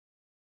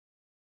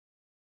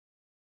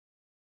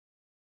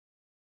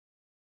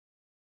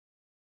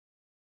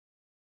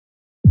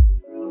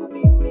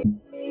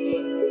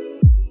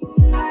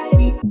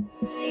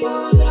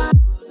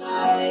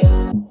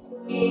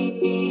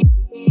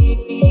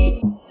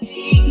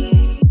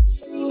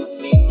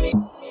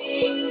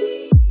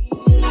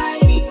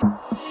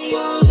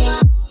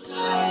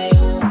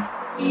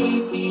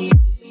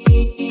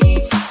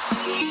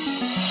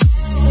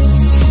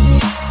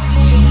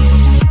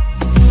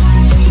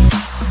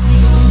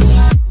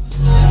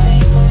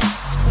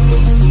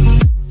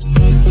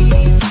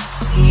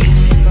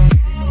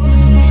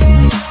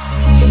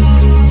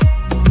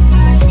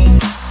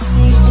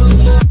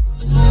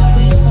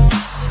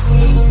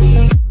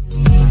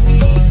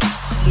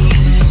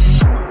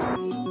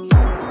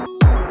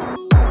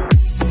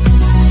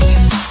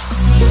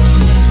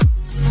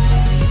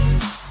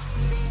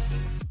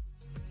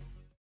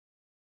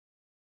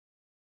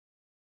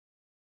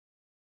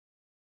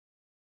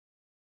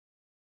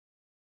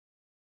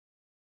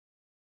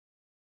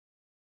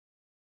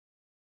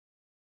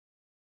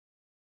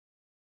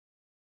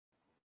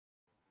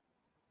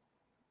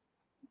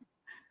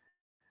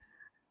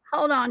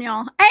Hold on,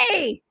 y'all.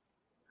 Hey,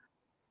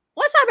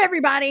 what's up,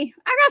 everybody?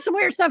 I got some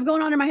weird stuff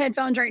going on in my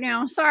headphones right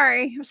now.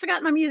 Sorry, I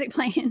forgot my music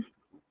playing. Welcome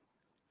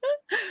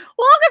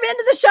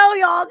into the show,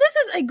 y'all. This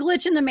is a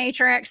glitch in the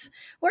matrix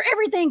where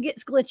everything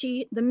gets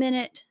glitchy the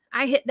minute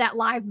I hit that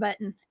live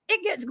button.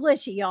 It gets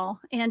glitchy, y'all,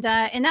 and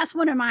that's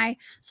one of my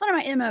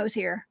MOs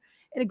here.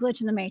 It a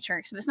glitch in the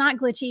matrix. If it's not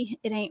glitchy,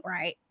 it ain't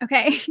right.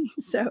 Okay,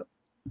 so.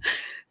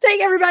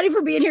 Thank everybody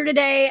for being here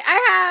today.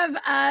 I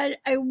have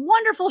a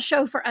wonderful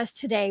show for us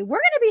today. We're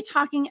going to be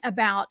talking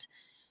about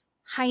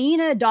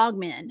Hyena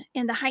Dogman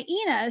and the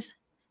hyenas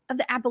of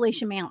the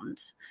Appalachian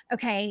Mountains.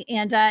 Okay,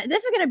 and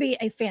this is going to be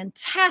a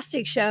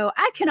fantastic show.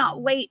 I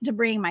cannot wait to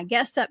bring my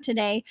guests up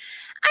today.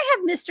 I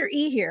have Mr.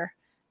 E here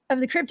of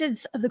the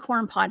Cryptids of the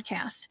Corn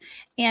podcast,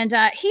 and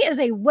he is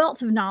a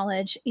wealth of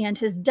knowledge and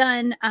has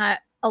done a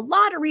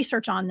lot of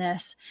research on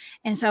this,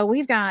 and so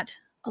we've got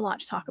a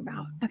lot to talk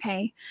about.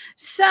 Okay.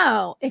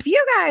 So if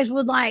you guys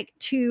would like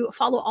to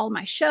follow all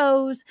my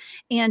shows,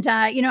 and,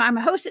 I'm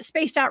a host at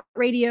Spaced Out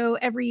Radio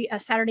every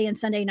Saturday and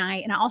Sunday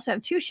night. And I also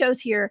have 2 shows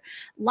here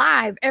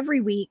live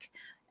every week,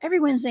 every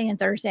Wednesday and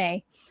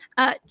Thursday.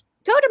 Go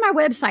to my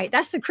website.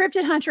 That's the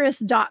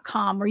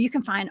cryptidhuntress.com, where you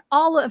can find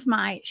all of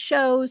my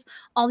shows,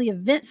 all the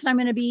events that I'm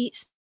going to be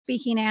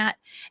speaking at,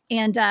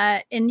 and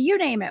you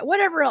name it,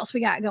 whatever else we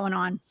got going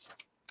on.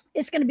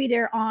 It's going to be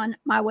there on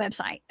my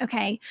website.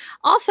 Okay.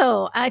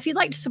 Also, if you'd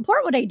like to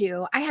support what I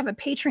do, I have a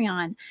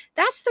Patreon.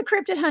 That's the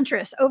Cryptid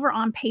Huntress over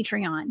on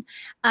Patreon.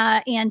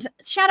 And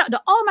shout out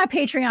to all my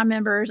Patreon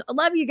members. I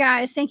love you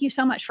guys. Thank you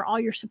so much for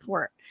all your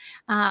support.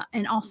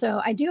 And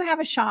also, I do have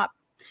a shop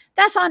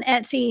that's on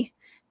Etsy,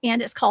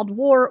 and it's called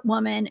War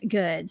Woman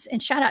Goods.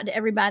 And shout out to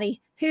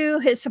everybody who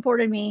has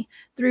supported me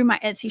through my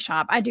Etsy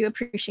shop. I do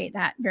appreciate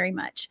that very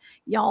much.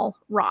 Y'all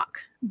rock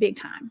big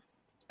time.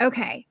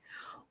 Okay.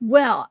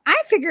 Well, I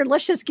figured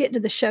let's just get to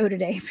the show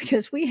today,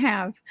 because we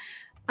have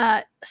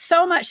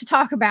so much to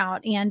talk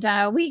about.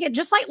 And we get,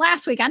 just like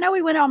last week, I know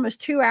we went almost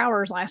 2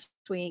 hours last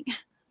week,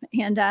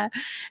 and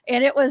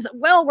it was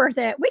well worth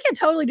it. We can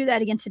totally do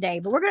that again today,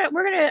 but we're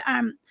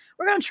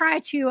gonna try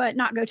to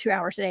not go 2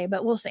 hours today,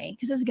 but we'll see,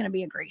 because this is going to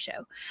be a great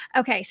show.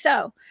 Okay,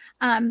 so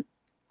I'm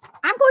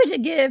going to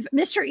give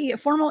Mr. E a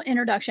formal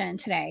introduction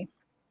today.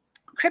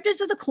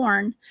 Cryptids of the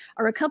Corn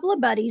are a couple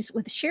of buddies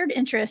with a shared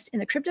interest in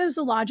the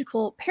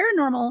cryptozoological,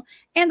 paranormal,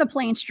 and the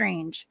plain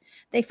strange.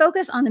 They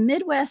focus on the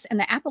Midwest and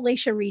the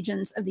Appalachia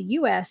regions of the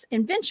U.S.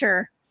 and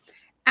venture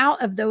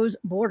out of those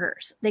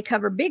borders. They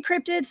cover big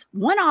cryptids,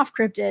 one-off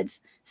cryptids,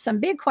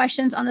 some big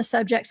questions on the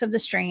subjects of the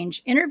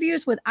strange,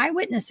 interviews with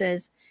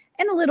eyewitnesses,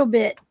 and a little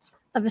bit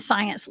of a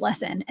science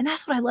lesson. And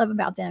that's what I love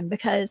about them,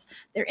 because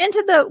they're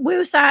into the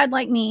woo side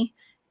like me,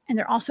 and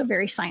they're also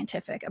very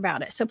scientific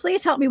about it. So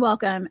please help me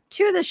welcome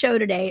to the show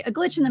today, a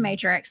glitch in the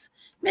matrix,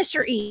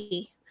 Mr.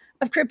 E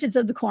of Cryptids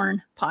of the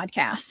Corn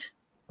podcast.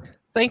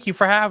 Thank you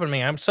for having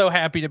me. I'm so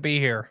happy to be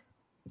here.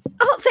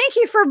 Oh, thank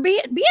you for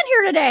being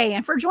here today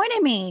and for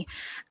joining me.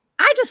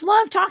 I just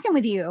love talking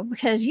with you,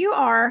 because you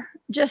are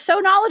just so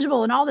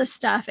knowledgeable in all this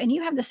stuff, and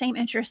you have the same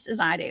interests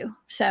as I do.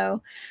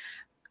 So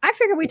I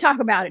figured we'd talk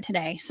about it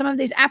today. Some of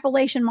these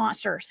Appalachian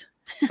monsters.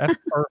 That's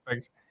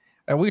perfect.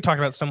 We talked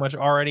about so much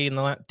already in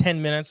the last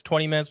 10 minutes,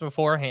 20 minutes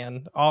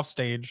beforehand, off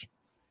stage.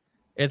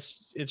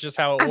 It's just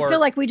how it works. I feel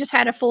like we just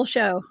had a full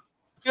show.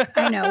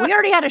 I know. We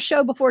already had a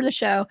show before the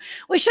show.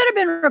 We should have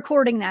been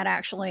recording that,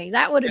 actually.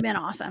 That would have been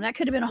awesome. That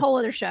could have been a whole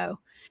other show.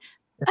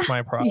 That's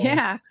my problem.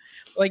 Yeah.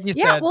 Like you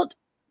said. Well,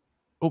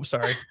 oops,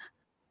 sorry.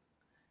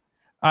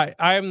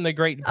 I'm the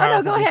great. Oh,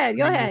 no, go ahead.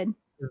 Go ahead.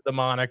 The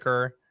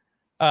moniker.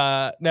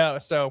 No,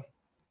 so.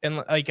 And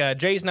like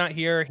Jay's not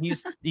here.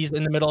 He's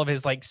in the middle of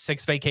his like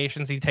 6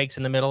 vacations he takes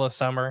in the middle of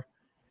summer.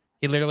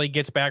 He literally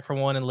gets back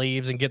from one and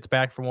leaves, and gets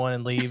back from one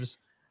and leaves.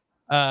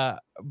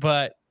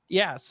 But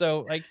yeah,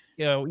 so like,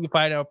 you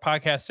find a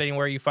podcast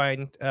anywhere you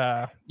find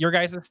your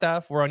guys'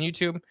 stuff. We're on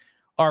YouTube.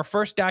 Our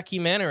first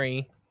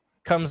documentary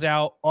comes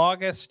out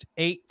August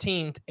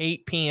 18th,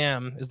 8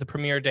 p.m. is the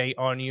premiere date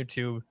on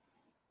YouTube.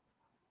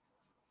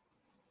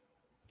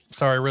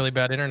 Sorry, really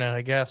bad internet,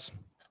 I guess.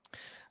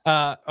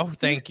 Oh,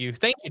 thank you,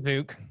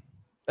 Duke.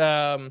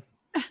 What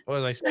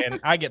was I saying?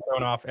 I get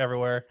thrown off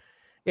everywhere.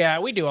 Yeah,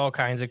 we do all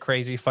kinds of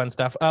crazy fun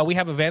stuff. We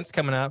have events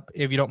coming up.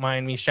 If you don't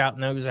mind me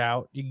shouting those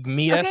out, you can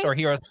meet us Okay, or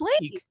hear us please.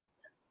 speak.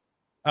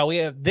 We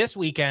have this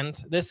weekend,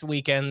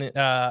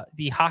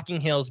 the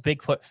Hocking Hills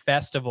Bigfoot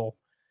Festival.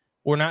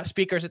 We're not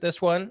speakers at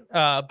this one,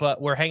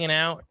 but we're hanging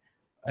out.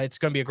 It's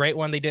going to be a great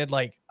one. They did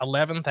like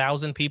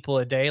 11,000 people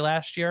a day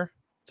last year.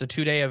 It's a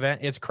 2-day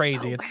event. It's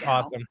crazy. Oh, It's wow.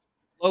 awesome.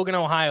 Logan,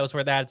 Ohio is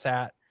where that's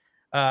at.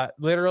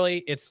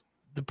 Literally, it's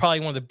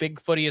probably one of the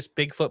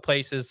Bigfoot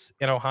places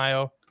in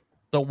Ohio.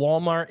 The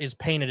Walmart is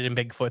painted in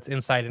Bigfoots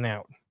inside and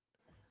out.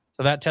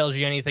 So that tells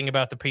you anything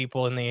about the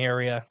people in the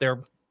area.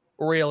 They're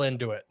real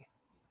into it.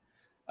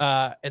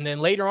 And then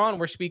later on,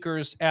 we're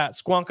speakers at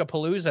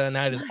Squonkapalooza, and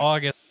that is Nice.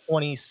 August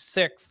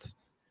 26th.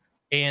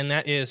 And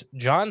that is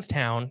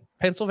Johnstown,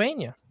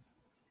 Pennsylvania.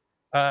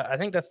 I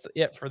think that's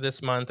it for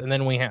this month. And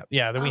then we have, we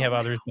have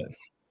others, but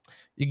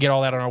you get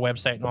all that on our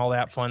website and all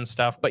that fun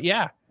stuff. But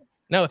yeah,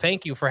 no,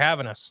 thank you for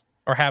having us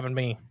or having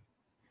me.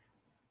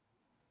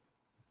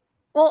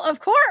 Well, of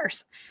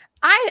course.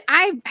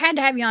 I had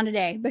to have you on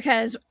today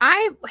because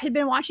I had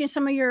been watching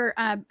some of your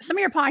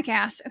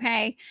podcasts,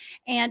 okay,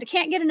 and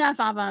can't get enough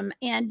of them.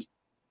 And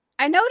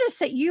I noticed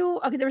that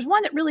there was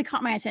one that really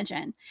caught my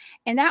attention,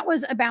 and that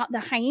was about the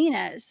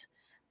hyenas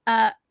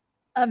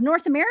of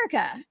North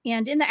America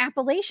and in the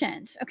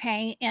Appalachians,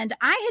 okay. And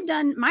I had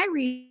done my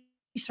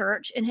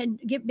research and had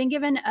been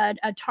given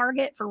a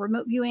target for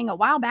remote viewing a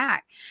while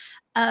back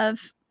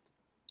of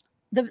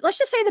let's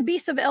just say the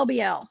beasts of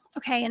LBL,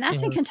 okay, and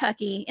that's in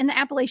Kentucky, in the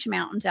Appalachian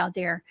Mountains out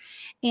there,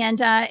 and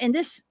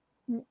this,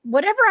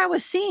 whatever I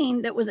was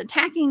seeing that was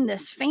attacking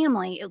this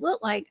family, it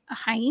looked like a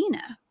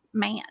hyena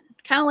man,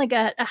 kind of like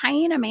a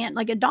hyena man,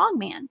 like a dog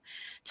man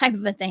type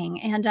of a thing,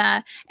 and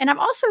I've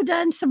also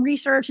done some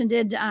research and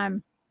did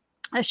a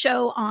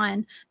show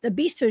on the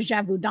beasts of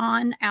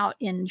Javaudan out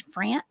in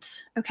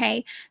France,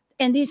 okay.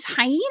 And these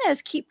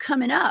hyenas keep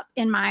coming up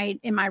in my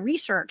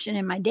research and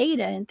in my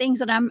data and things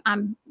that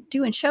I'm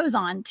doing shows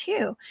on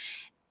too.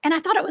 And I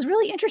thought it was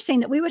really interesting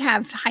that we would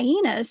have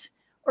hyenas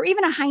or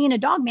even a hyena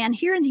dogman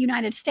here in the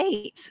United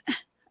States.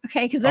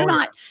 Okay, because they're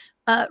not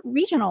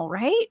regional,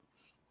 right?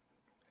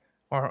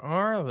 Or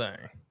are they?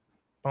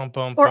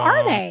 Or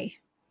are they?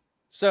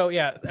 So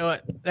yeah,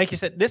 like you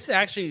said, this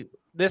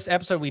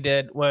episode we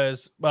did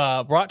was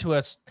brought to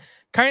us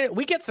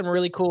we get some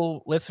really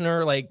cool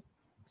listener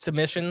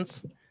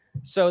submissions.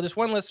 So this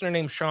one listener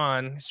named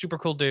Sean, super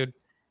cool dude,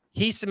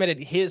 he submitted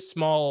his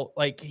small,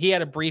 he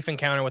had a brief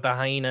encounter with a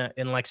hyena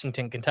in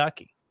Lexington,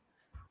 Kentucky.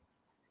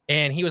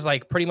 And he was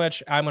like, pretty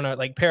much, I'm going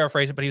to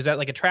paraphrase it, but he was at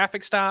a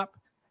traffic stop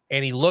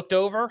and he looked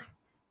over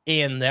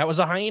and that was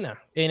a hyena.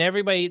 And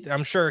everybody,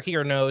 I'm sure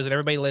here knows, and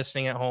everybody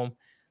listening at home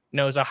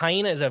knows, a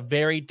hyena is a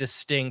very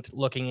distinct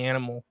looking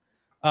animal.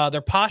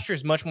 Their posture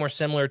is much more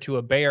similar to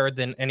a bear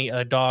than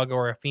a dog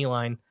or a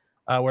feline.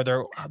 Where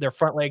their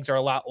front legs are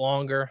a lot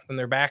longer than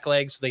their back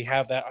legs. So they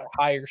have that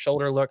higher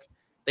shoulder look.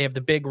 They have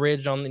the big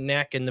ridge on the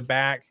neck and the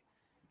back.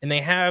 And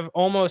they have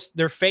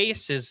their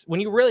face is,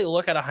 when you really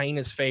look at a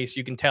hyena's face,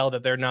 you can tell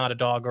that they're not a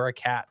dog or a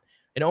cat.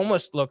 It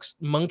almost looks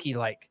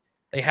monkey-like.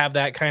 They have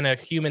that kind of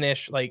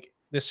humanish,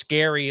 the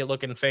scary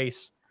looking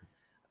face.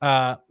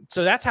 So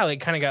that's how they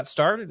kind of got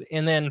started.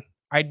 And then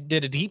I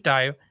did a deep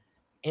dive,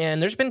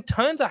 and there's been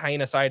tons of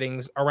hyena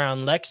sightings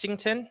around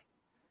Lexington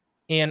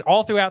and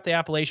all throughout the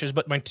Appalachians,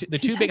 but the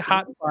two big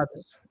hotspots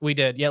we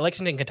did,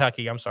 Lexington,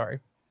 Kentucky, I'm sorry.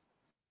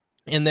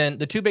 And then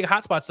the two big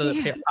hotspots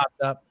that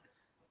popped up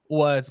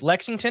was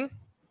Lexington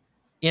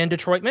and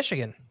Detroit,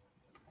 Michigan.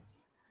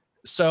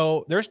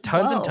 So there's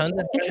tons and tons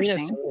of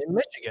hyenas in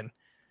Michigan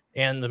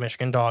and the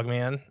Michigan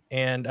Dogman.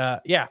 And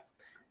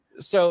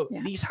so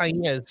these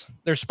hyenas,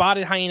 there's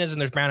spotted hyenas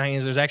and there's brown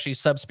hyenas. There's actually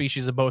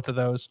subspecies of both of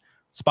those.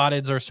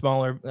 Spotteds are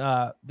smaller.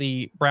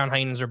 The brown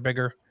hyenas are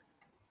bigger.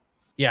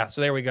 Yeah,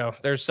 so there we go.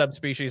 There's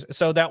subspecies.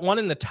 So that one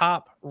in the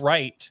top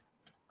right,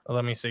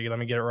 let me see. Let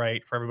me get it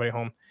right for everybody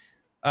home.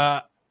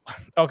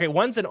 Okay,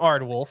 one's an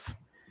aardwolf.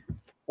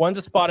 One's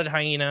a spotted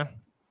hyena.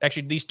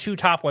 Actually, these two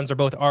top ones are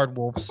both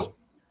aardwolves.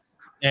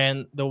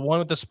 And the one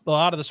with a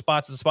lot of the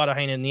spots is a spotted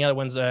hyena, and the other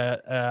one's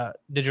a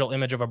digital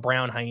image of a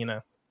brown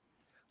hyena.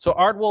 So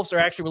aardwolves are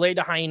actually related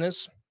to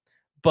hyenas,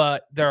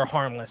 but they're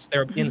harmless.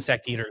 They're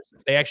insect eaters.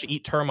 They actually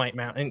eat termite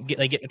mound, and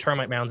they get into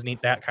termite mounds and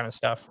eat that kind of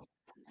stuff.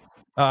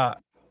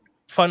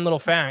 Fun little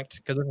fact,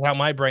 because this is how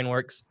my brain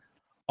works.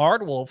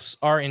 Aardwolves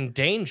are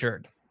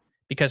endangered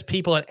because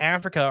people in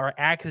Africa are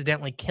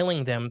accidentally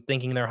killing them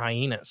thinking they're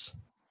hyenas.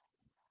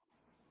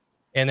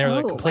 And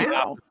they're complete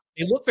opposite.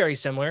 They look very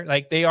similar.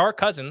 They are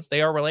cousins.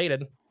 They are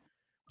related.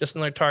 Just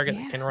another target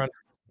that can run.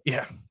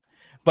 Yeah.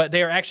 But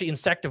they are actually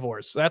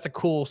insectivores. So that's a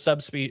cool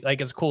subspecies.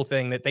 It's a cool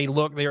thing that they're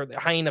the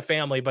hyena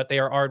family, but they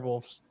are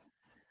aardwolves.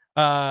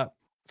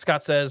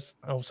 Scott says,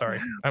 oh,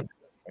 sorry.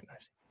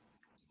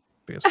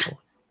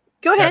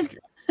 Go ahead.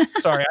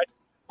 Sorry,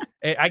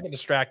 I get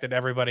distracted,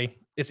 everybody.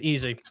 It's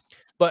easy.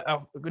 But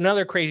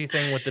another crazy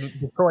thing with the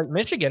Detroit,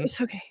 Michigan,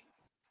 it's okay,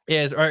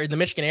 or in the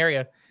Michigan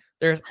area,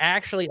 There's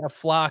actually a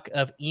flock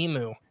of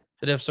emu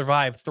that have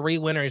survived 3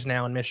 winters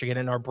now in Michigan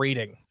and are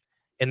breeding,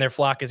 and their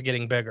flock is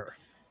getting bigger.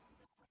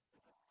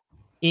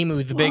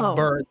 Emu, the big Whoa.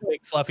 bird, the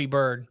big fluffy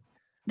bird.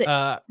 The,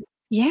 Uh,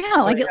 yeah,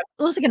 so like it yeah,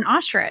 looks like an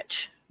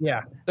ostrich.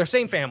 yeah, they're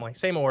same family,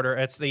 same order.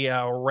 It's the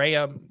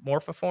Rhea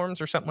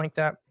morphiforms or something like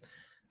that.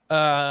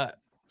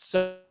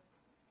 So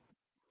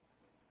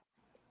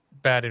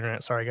bad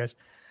internet, sorry guys.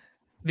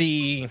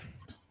 The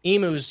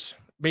emus,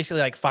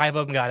 basically like 5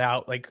 of them got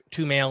out, like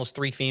 2 males,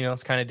 3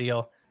 females kind of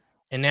deal.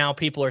 And now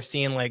people are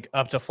seeing like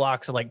up to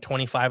flocks of like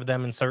 25 of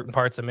them in certain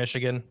parts of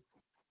Michigan.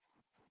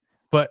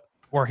 But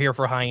we're here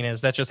for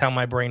hyenas. That's just how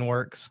my brain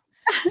works.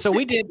 So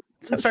we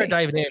started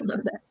diving in. I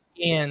love that.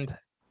 And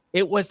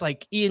it was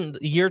like in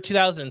the year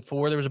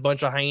 2004, there was a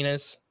bunch of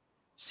hyenas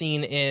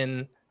seen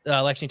in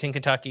Lexington,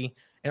 Kentucky,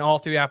 and all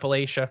through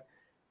Appalachia.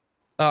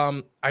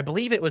 I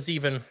believe it was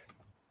even,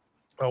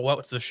 what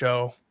was the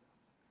show?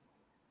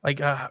 Like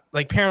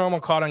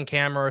Paranormal Caught on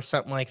Camera or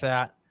something like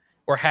that,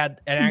 or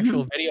had an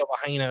actual video of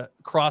a hyena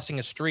crossing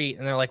a street,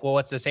 and they're like, well,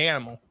 what's this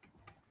animal?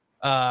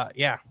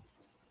 Yeah.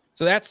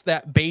 So that's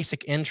that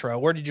basic intro.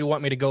 Where did you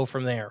want me to go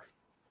from there?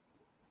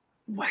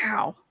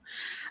 Wow.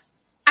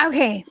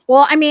 Okay.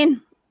 Well, I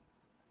mean,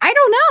 I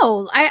don't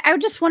know. I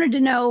just wanted to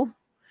know,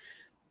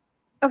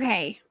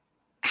 okay,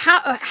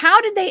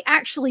 how did they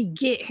actually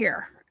get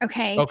here?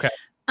 Okay. Okay.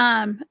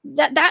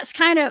 That's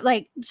kind of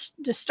like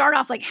to start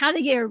off, like how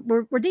they get here.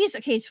 Were these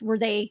were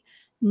they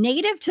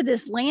native to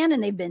this land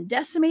and they've been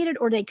decimated,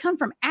 or they come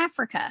from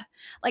Africa?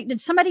 Like, did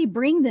somebody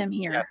bring them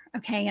here? Yeah.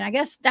 Okay. And I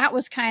guess that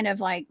was kind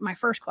of like my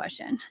first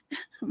question.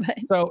 But,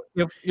 so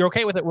if you're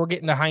okay with it, we'll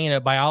get into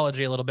hyena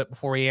biology a little bit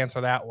before we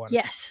answer that one.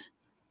 Yes.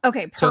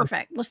 Okay,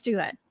 perfect. Let's do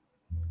that.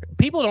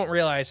 People don't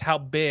realize how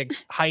big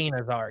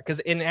hyenas are, because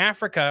in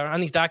Africa, on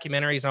these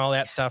documentaries and all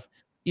that stuff,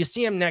 you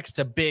see them next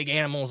to big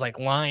animals like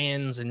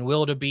lions and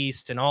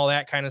wildebeest and all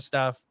that kind of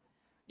stuff.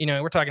 You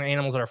know, we're talking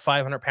animals that are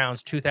 500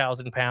 pounds,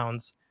 2,000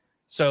 pounds.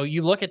 So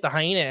you look at the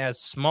hyena as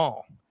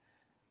small.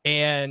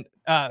 And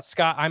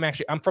Scott,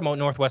 I'm from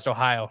Northwest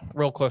Ohio,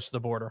 real close to the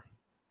border.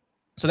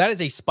 So that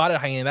is a spotted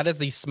hyena. That is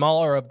the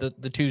smaller of the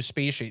 2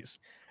 species.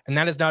 And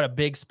that is not a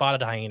big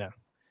spotted hyena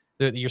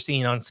that you're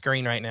seeing on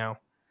screen right now.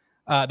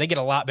 They get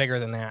a lot bigger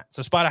than that.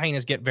 So spotted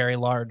hyenas get very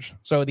large.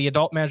 So the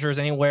adult measures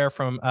anywhere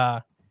from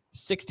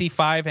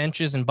 65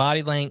 inches in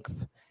body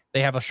length.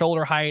 They have a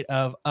shoulder height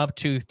of up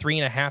to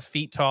 3.5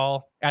 feet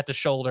tall at the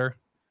shoulder.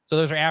 So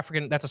those are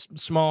African. That's a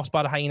small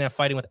spotted hyena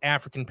fighting with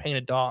African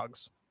painted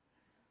dogs.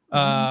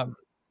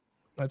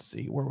 Let's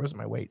see, where was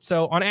my weight?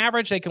 So on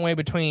average, they can weigh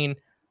between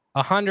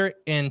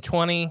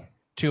 120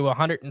 to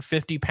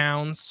 150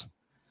 pounds.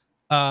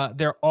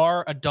 There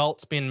are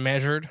adults being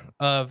measured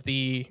of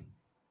the,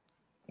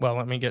 well,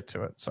 let me get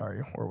to it.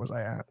 Sorry, where was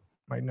I at?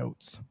 My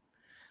notes.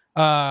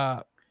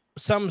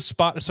 Some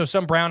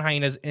brown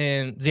hyenas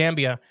in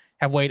Zambia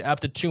have weighed up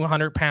to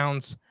 200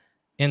 pounds.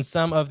 In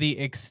some of the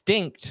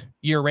extinct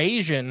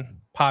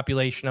Eurasian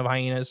population of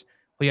hyenas,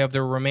 we have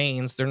their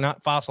remains. They're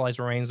not fossilized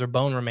remains, they're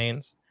bone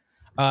remains.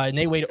 And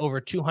they weighed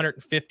over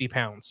 250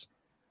 pounds.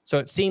 So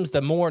it seems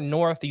the more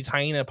north these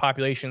hyena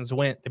populations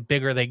went, the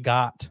bigger they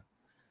got.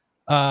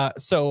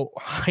 So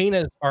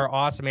hyenas are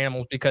awesome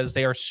animals because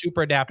they are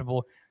super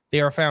adaptable.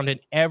 They are found in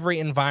every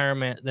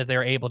environment that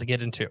they're able to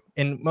get into.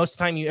 And most of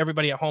the time,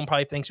 everybody at home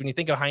probably thinks when you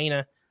think of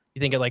hyena, you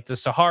think of like the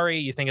Sahara,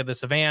 you think of the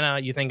savannah,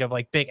 you think of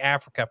like big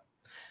Africa.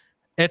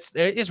 It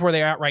is where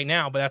they're at right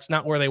now, but that's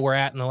not where they were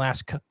at in the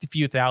last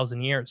few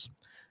thousand years.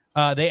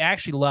 They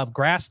actually love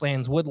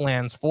grasslands,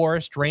 woodlands,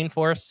 forest,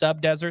 rainforest,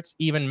 subdeserts,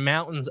 even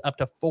mountains up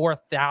to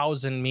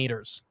 4,000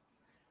 meters.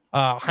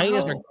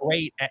 Hyenas are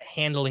great at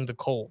handling the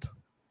cold.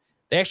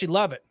 They actually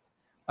love it.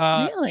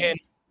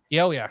 Really?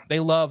 Yeah, they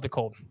love the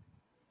cold.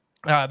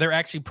 They're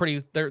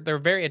actually they're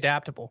very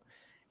adaptable.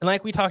 And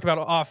like we talked about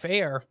off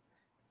air,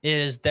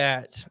 is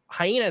that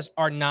hyenas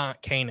are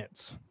not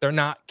canids. They're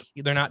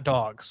not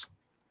dogs,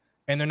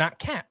 and they're not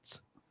cats.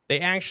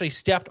 They actually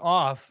stepped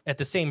off at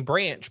the same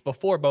branch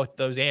before both of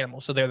those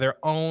animals. So they're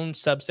their own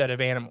subset of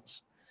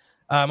animals.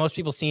 Most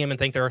people see them and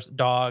think they're a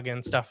dog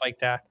and stuff like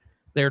that.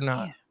 They're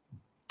not.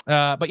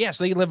 Yeah. But yeah,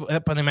 so they live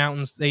up in the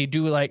mountains. They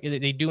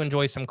do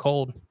enjoy some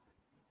cold.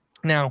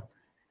 Now,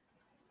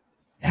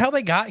 how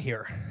they got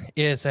here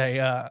is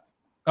before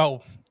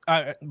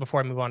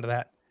I move on to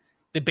that,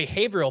 the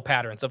behavioral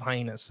patterns of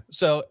hyenas.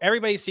 So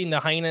everybody's seen the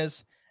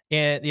hyenas,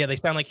 and yeah, they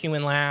sound like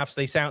human laughs.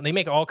 They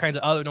make all kinds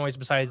of other noise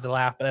besides the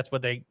laugh, but that's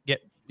what they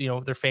get,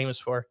 they're famous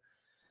for.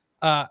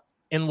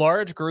 In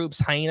large groups,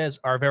 hyenas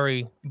are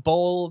very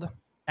bold,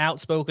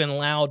 outspoken,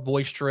 loud,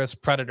 boisterous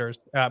predators,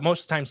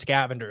 most of the time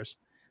scavengers.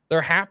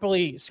 They're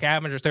happily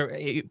scavengers.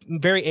 They're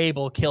very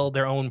able to kill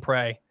their own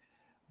prey.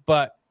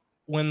 But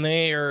when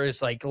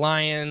there's like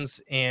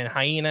lions and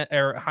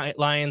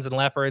lions and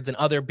leopards and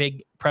other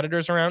big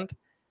predators around,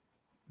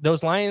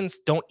 those lions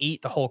don't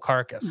eat the whole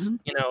carcass,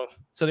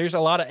 so there's a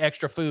lot of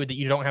extra food that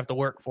you don't have to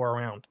work for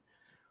around.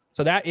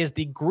 So that is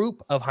the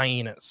group of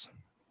hyenas.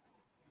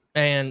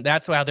 And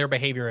that's how their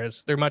behavior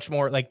is. They're much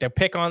more like they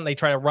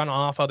try to run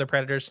off other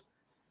predators.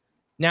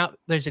 Now,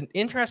 there's an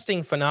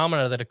interesting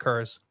phenomena that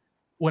occurs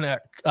when a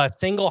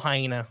single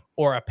hyena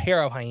or a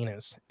pair of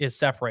hyenas is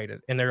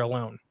separated and they're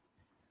alone.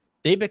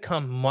 They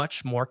become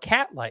much more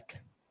cat-like.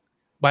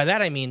 By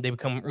that, I mean they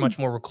become much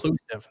more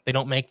reclusive. They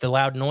don't make the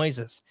loud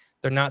noises.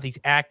 They're not these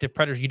active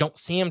predators. You don't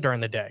see them during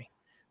the day.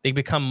 They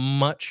become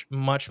much,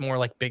 much more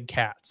like big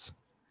cats.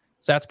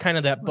 So that's kind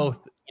of that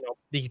both, you know,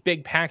 these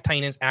big pack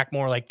hyenas act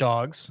more like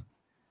dogs,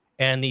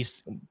 and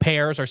these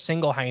pairs or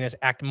single hyenas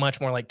act much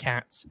more like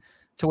cats,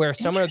 to where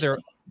some of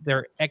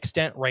their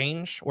extent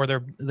range or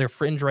their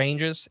fringe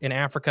ranges in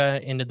Africa,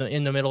 in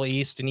the Middle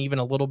East, and even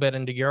a little bit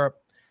into Europe,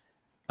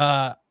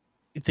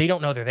 they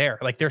don't know they're there.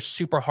 Like, they're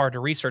super hard to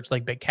research,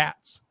 like big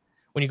cats.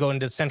 When you go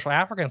into Central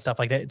Africa and stuff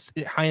like that,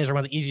 hyenas are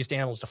one of the easiest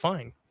animals to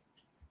find.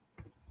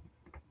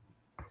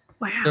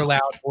 Wow. They're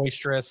loud,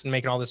 boisterous, and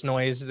making all this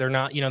noise. They're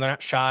not, you know, they're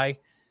not shy.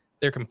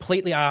 They're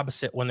completely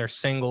opposite when they're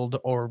singled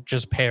or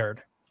just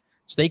paired.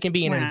 So they can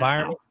be in an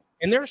environment,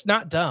 and they're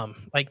not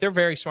dumb. Like, they're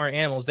very smart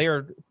animals. They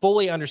are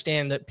fully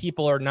understand that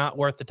people are not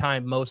worth the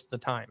time most of the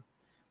time.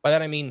 By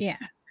that, I mean, you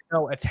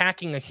know,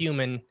 attacking a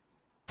human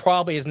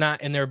probably is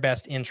not in their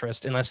best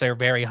interest unless they're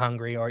very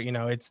hungry, or, you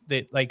know, it's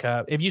like,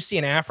 if you see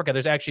in Africa,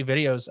 there's actually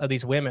videos of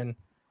these women,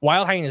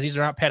 wild hyenas. These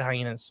are not pet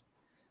hyenas,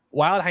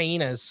 wild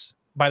hyenas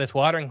by this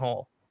watering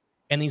hole.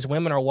 And these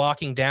women are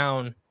walking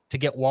down to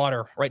get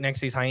water right next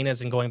to these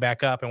hyenas and going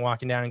back up, and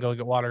walking down and go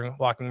get water and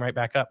walking right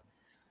back up.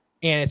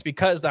 And it's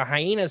because the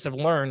hyenas have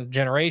learned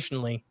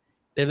generationally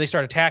that if they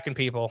start attacking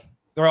people,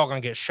 they're all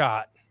going to get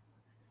shot.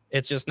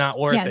 It's just not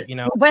worth it, you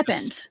know.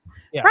 Weapons.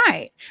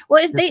 Right.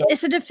 Well,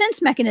 it's a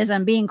defense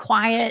mechanism, being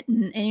quiet.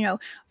 And you know,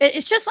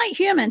 it's just like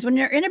humans. When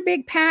they're in a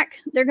big pack,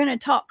 they're going to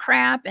talk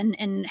crap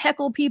and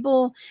heckle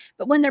people.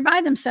 But when they're by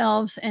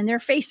themselves and they're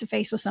face to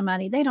face with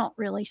somebody, they don't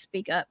really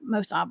speak up.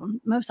 Most of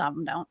them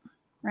don't.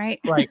 Right.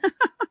 Right.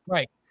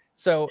 Right.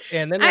 So,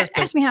 and then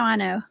ask me how I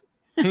know.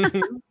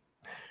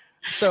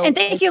 So, and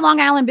thank you, Long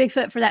Island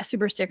Bigfoot, for that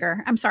super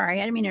sticker. I'm sorry,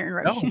 I didn't mean to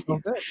interrupt you.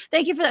 Good.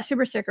 Thank you for that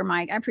super sticker,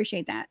 Mike. I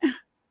appreciate that.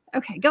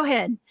 Okay, go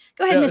ahead,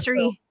 Mr.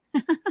 E.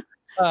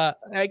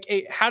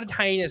 How did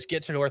hyenas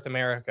get to North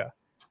America?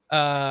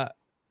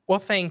 Well,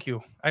 thank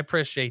you. I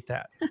appreciate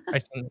that.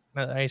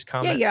 Nice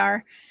comment.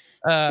 Yeah,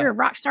 you are. You're a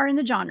rock star in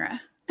the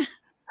genre.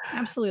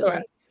 Absolutely.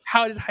 So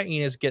how did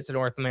hyenas get to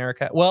North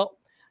America? Well,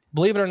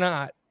 believe it or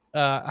not,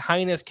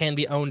 hyenas can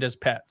be owned as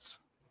pets.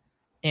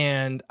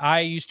 And I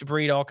used to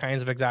breed all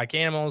kinds of exotic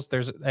animals.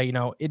 There's, you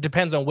know, it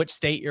depends on which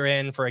state you're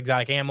in for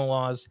exotic animal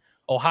laws.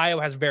 Ohio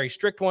has very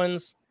strict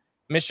ones.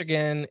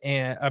 Michigan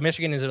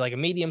is like a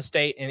medium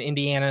state, and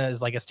Indiana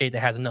is like a state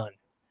that has none.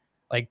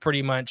 Like,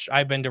 pretty much,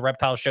 I've been to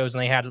reptile shows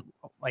and they had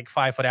like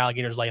 5-foot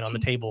alligators laying on the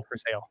table for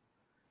sale.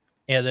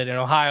 And then in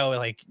Ohio,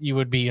 like, you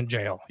would be in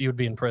jail, you would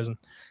be in prison.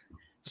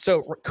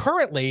 So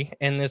currently,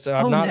 in this,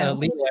 I'm not a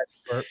legal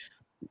expert.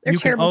 They're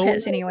terrible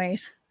pets,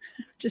 anyways.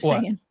 Just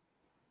saying.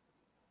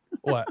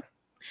 What?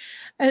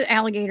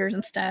 Alligators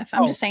and stuff.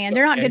 I'm just saying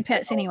they're not good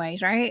pets,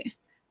 anyways, right?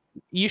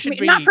 You should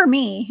be, not for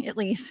me, at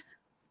least.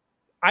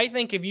 I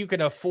think if you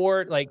can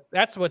afford, like,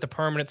 that's what the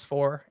permanent's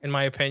for, in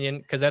my opinion,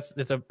 because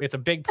it's a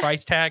big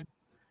price tag,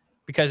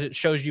 because it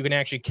shows you can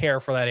actually care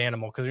for that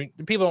animal. Because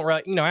people don't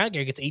really, you know,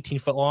 alligator gets 18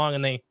 foot long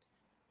and they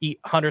eat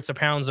hundreds of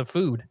pounds of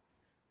food.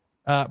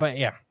 But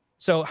yeah,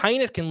 so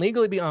hyenas can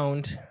legally be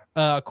owned,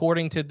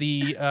 according to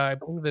the I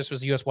believe this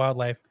was U.S.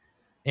 Wildlife,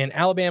 in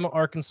Alabama,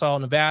 Arkansas,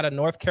 Nevada,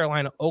 North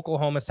Carolina,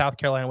 Oklahoma, South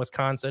Carolina,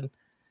 Wisconsin.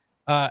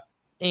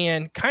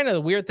 And kind of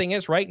the weird thing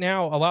is, right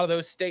now, a lot of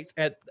those states,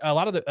 a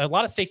lot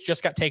of states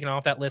just got taken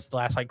off that list the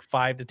last like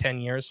 5 to 10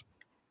 years.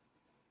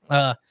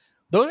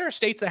 Those are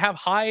states that have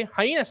high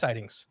hyena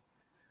sightings.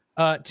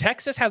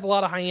 Texas has a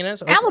lot of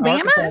hyenas.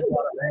 Alabama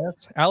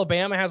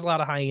has a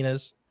lot of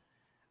hyenas.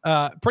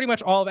 Pretty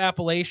much all of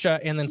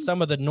Appalachia, and then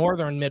some of the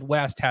northern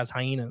Midwest has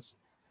hyenas.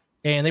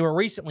 And they were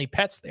recently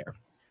pets there.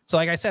 So,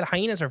 like I said,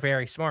 hyenas are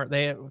very smart.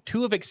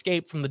 Two have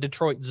escaped from the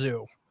Detroit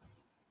Zoo.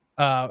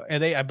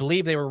 And I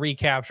believe they were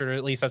recaptured, or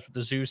at least that's what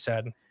the zoo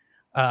said.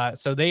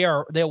 So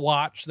they'll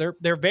watch.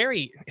 They're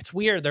very, it's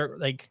weird. They're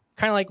like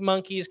kind of like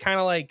monkeys, kind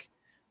of like,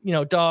 you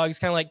know, dogs,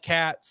 kind of like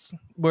cats,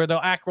 where they'll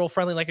act real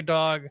friendly like a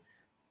dog.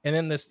 And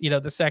then this, you know,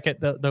 the second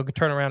they'll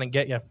turn around and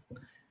get you.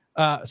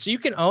 So you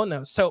can own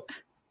those. So,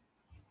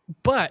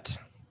 but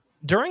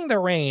during the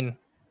reign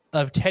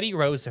of Teddy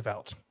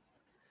Roosevelt,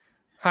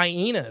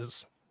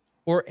 hyenas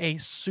were a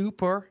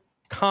super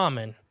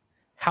common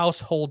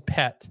household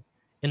pet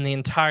in the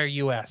entire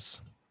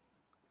U.S.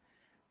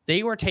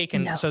 They were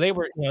taken, so they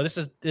were, you know, this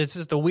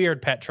is the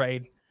weird pet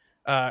trade.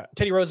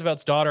 Teddy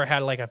Roosevelt's daughter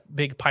had like a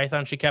big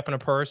python she kept in a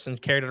purse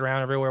and carried it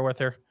around everywhere with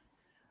her.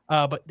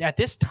 But at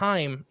this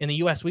time in the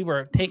U.S., we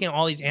were taking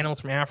all these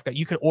animals from Africa.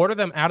 You could order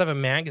them out of a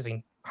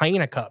magazine,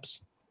 hyena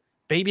cubs,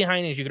 baby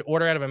hyenas. You could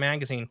order out of a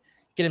magazine,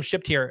 get them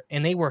shipped here,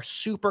 and they were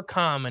super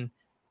common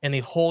in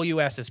the whole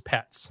U.S. as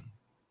pets,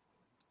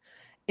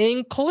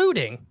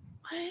 including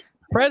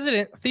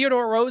President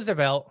Theodore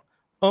Roosevelt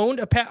owned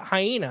a pet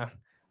hyena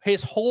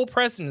his whole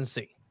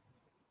presidency.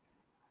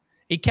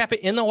 He kept it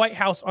in the White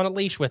House on a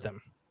leash with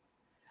him.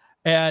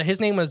 His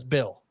name was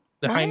Bill.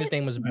 The What? hyena's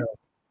name was Bill.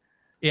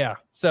 Yeah.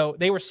 So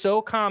they were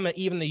so common,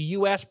 even the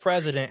U.S.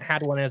 president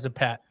had one as a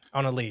pet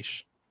on a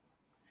leash.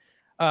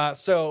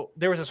 So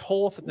there was this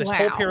whole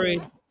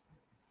period,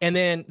 and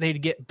then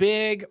they'd get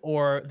big,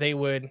 or they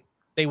would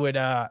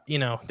you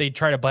know, they'd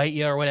try to bite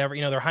you or whatever.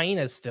 You know, they're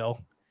hyenas still,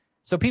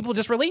 so people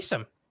just release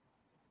them.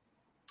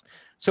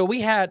 So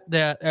we had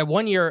the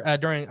 1 year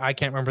during, I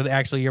can't remember the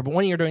actual year, but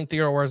 1 year during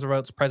Theodore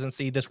Roosevelt's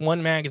presidency, this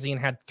one magazine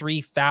had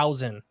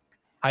 3,000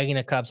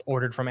 hyena cubs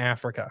ordered from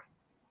Africa.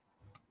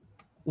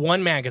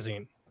 One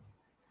magazine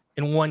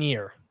in 1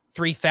 year,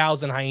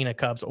 3,000 hyena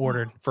cubs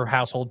ordered for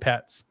household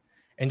pets.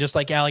 And just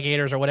like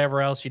alligators or whatever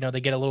else, you know,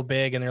 they get a little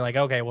big and they're like,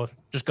 okay, well,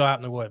 just go out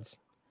in the woods.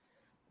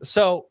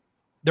 So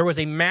there was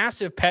a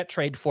massive pet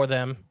trade for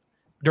them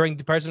during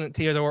the President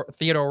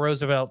Theodore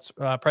Roosevelt's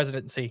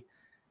presidency.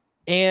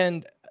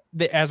 And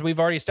as we've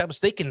already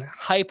established, they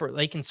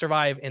can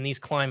survive in these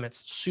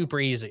climates super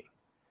easy.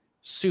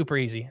 Super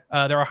easy.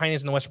 There are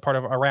hyenas in the western part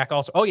of Iraq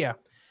also. Oh, yeah.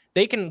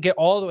 They can get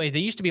all the way. They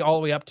used to be all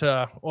the way up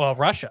to, well,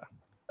 Russia.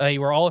 They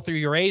were all through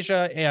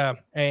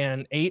Eurasia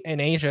and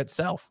Asia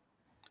itself.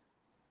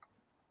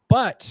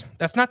 But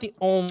that's not the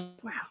only.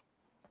 Wow.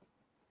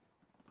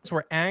 These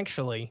were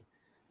actually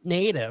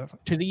native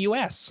to the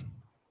U.S.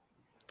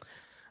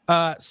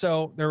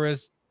 So there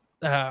was,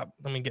 let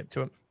me get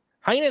to it.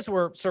 Hyenas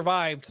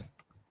survived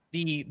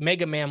the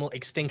mega mammal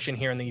extinction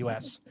here in the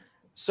U.S.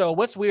 So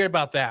what's weird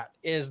about that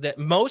is that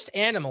most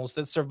animals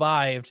that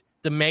survived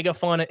the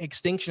megafauna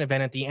extinction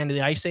event at the end of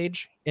the Ice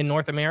Age in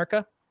North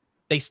America,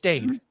 they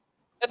stayed. Mm-hmm.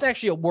 That's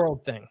actually a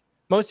world thing.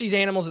 Most of these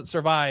animals that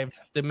survived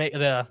the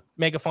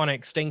megafauna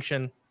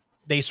extinction,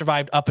 they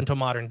survived up until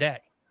modern day.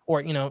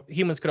 Or, you know,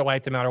 humans could have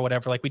wiped them out or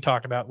whatever, like we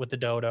talked about with the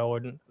dodo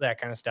and that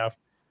kind of stuff.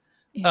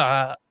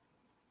 Yeah.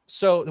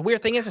 So the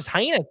weird thing is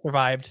hyenas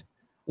survived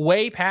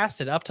way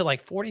past it, up to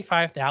like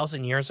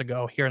 45,000 years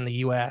ago here in the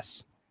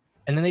U.S.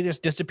 And then they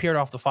just disappeared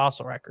off the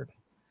fossil record.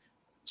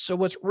 So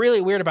what's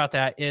really weird about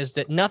that is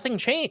that nothing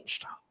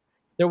changed.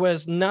 There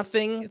was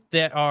nothing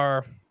that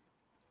are,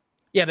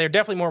 yeah, they're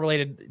definitely more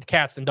related to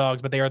cats than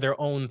dogs, but they are their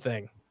own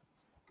thing.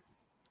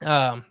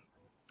 What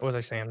was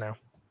I saying now?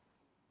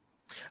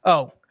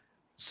 Oh,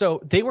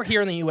 so they were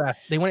here in the U.S.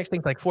 They went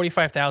extinct like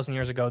 45,000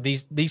 years ago.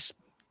 These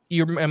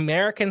your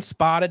American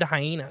spotted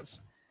hyenas,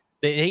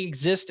 they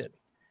existed.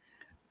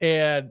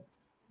 And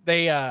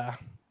they, I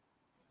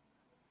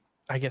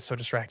get so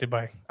distracted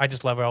by, I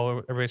just love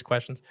everybody's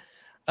questions.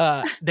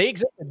 They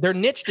existed. Their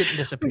niche didn't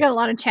disappear. We got a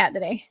lot of chat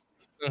today.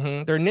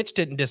 Mm-hmm. Their niche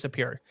didn't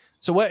disappear.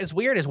 So what is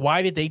weird is,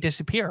 why did they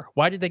disappear?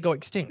 Why did they go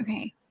extinct?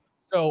 Okay.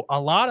 So a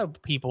lot of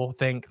people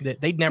think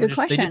that they'd never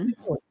they didn't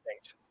go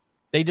extinct.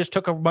 They just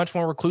took a much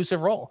more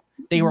reclusive role.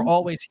 They were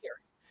always here.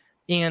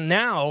 And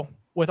now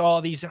with all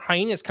these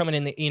hyenas coming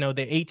in the, you know,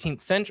 the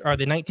 18th century or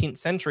the 19th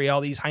century,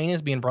 all these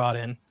hyenas being brought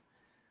in,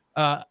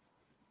 that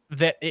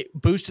it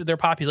boosted their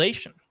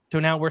population. So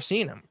now we're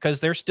seeing them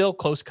because they're still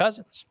close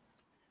cousins.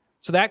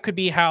 So that could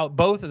be how,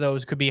 both of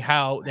those could be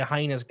how the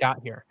hyenas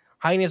got here.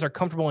 Hyenas are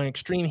comfortable in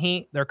extreme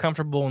heat. They're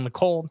comfortable in the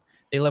cold.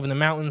 They live in the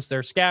mountains.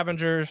 They're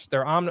scavengers.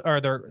 They're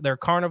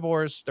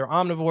carnivores. They're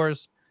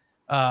omnivores.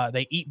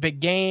 They eat big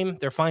game.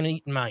 They're fine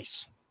eating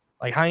mice.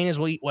 Like hyenas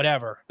will eat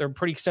whatever. They're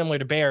pretty similar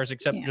to bears,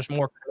 except just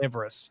more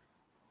carnivorous.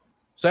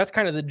 So that's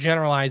kind of the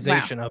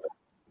generalization of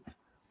it.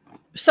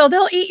 So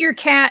they'll eat your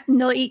cat and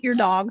they'll eat your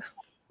dog.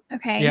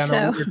 Okay. Yeah,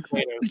 so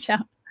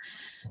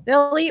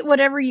they'll eat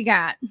whatever you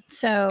got.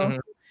 So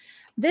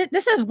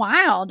this is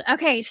wild.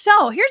 Okay.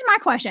 So here's my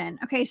question.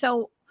 Okay.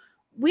 So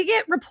we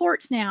get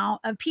reports now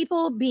of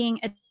people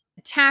being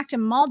attacked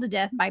and mauled to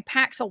death by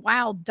packs of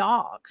wild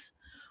dogs.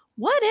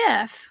 What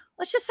if,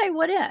 let's just say,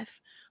 what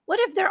if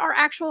there are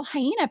actual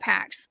hyena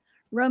packs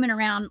roaming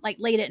around like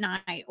late at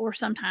night or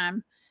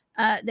sometime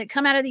that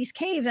come out of these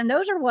caves, and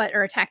those are what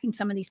are attacking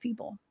some of these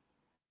people?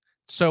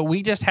 So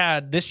we just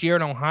had this year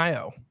in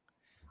Ohio,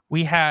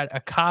 we had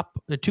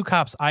the two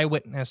cops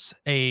eyewitness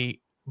a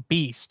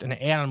beast, an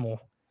animal,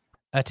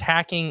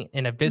 attacking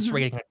and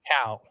eviscerating a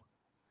cow.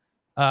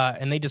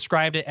 And they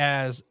described it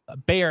as a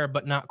bear,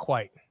 but not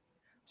quite.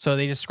 So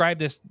they described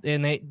this,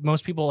 and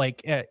most people,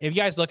 like, if you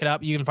guys look it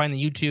up, you can find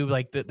the YouTube,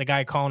 like the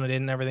guy calling it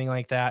in and everything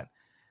like that.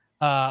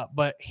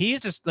 But he's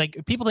just like,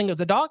 people think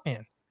it's a dog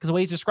man because the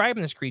way he's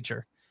describing this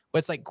creature. But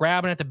it's like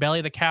grabbing at the belly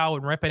of the cow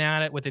and ripping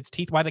at it with its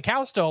teeth while the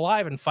cow's still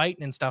alive and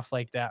fighting and stuff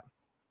like that.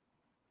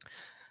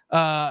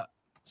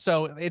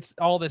 So it's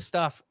all this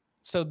stuff.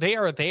 So they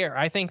are there.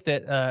 I think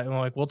that,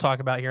 like we'll talk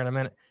about here in a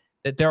minute,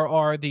 that there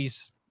are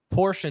these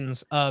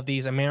portions of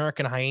these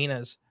American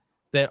hyenas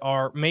that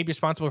are maybe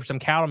responsible for some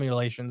cattle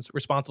mutilations,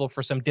 responsible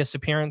for some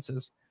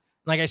disappearances.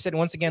 Like I said,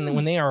 once again,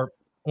 when they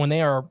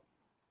are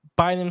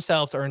by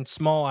themselves or in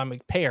small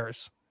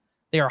pairs,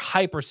 they are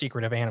hyper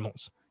secretive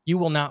animals. You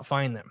will not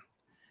find them.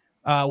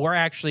 We're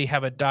actually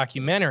have a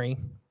documentary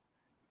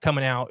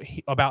coming out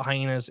about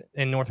hyenas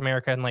in North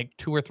America in like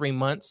 2 or 3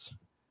 months.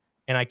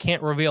 And I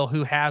can't reveal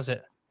who has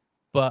it,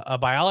 but a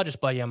biologist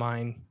buddy of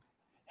mine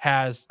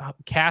has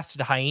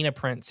casted hyena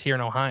prints here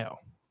in Ohio.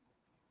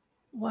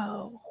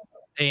 Whoa.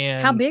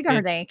 And how big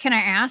are they? Can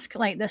I ask,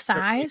 like, the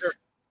size?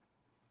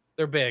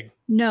 They're big.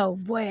 No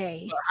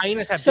way.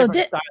 Hyenas have So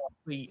different style of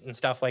feet and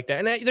stuff like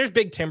that. And there's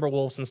big timber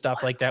wolves and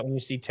stuff like that when you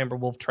see timber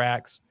wolf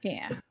tracks.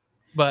 Yeah.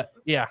 But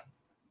yeah.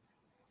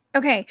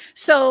 Okay.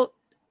 So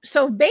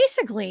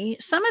basically,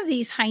 some of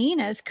these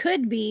hyenas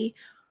could be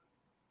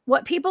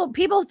what people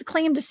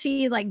claim to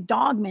see, like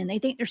dogmen. They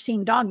think they're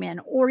seeing dogmen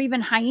or even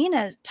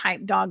hyena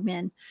type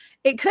dogmen.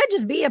 It could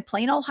just be a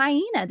plain old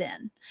hyena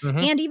then.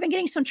 And even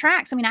getting some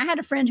tracks. I mean, I had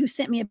a friend who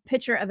sent me a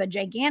picture of a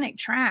gigantic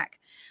track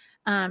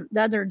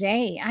the other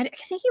day. I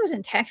think he was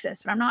in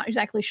Texas, but I'm not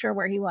exactly sure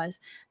where he was,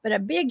 but a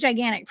big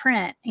gigantic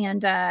print.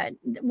 And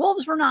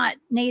wolves were not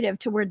native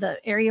to where the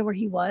area where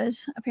he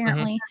was,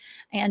 apparently.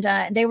 And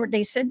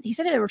he said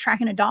they were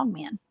tracking a dog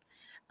man.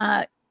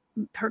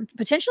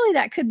 Potentially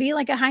that could be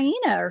like a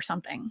hyena or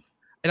something.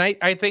 And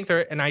I think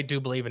I do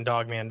believe in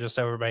dogman, just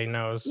so everybody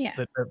knows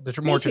that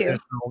they're more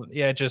traditional.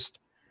 Yeah,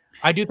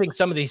 I do think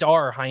some of these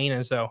are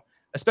hyenas though,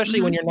 especially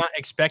when you're not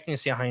expecting to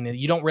see a hyena.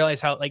 You don't realize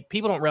how, like,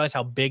 people don't realize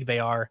how big they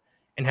are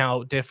and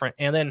how different.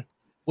 And then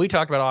we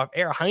talked about off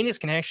air, hyenas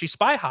can actually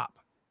spy hop,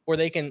 where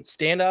they can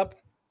stand up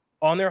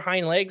on their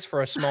hind legs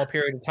for a small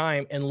period of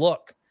time and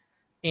look.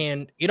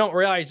 And you don't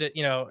realize that,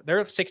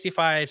 they're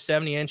 65,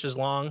 70 inches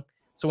long.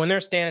 So when they're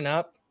standing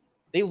up,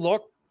 they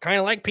look kind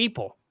of like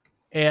people.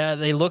 Yeah,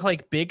 they look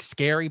like big,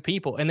 scary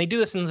people. And they do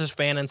this in this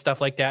fan and stuff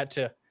like that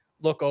to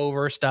look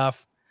over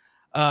stuff.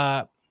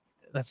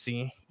 Let's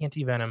see.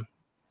 Anti-venom.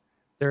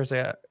 There's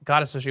a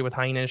god associated with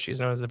hyenas. She's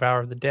known as the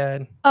Devourer of the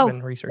Dead. Oh.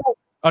 Been researched.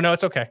 Oh, no,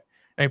 it's okay.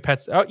 Any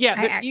pets? Oh,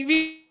 yeah.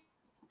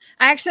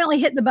 I accidentally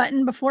hit the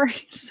button before.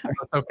 Sorry.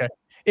 Okay.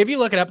 If you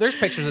look it up, there's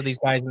pictures of these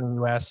guys in the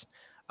U.S.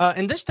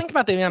 And just think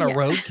about the amount of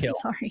roadkill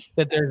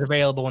that there's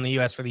available in the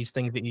U.S. for these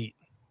things to eat.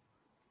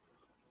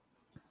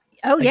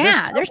 Oh, like,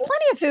 yeah. There's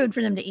plenty of food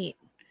for them to eat.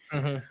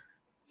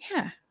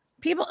 Yeah.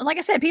 People, like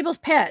I said, people's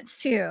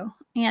pets too.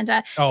 And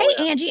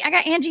Angie, I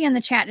got Angie in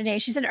the chat today.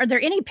 She said, are there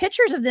any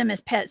pictures of them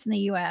as pets in the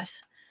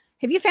U.S.?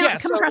 Have you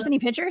come across any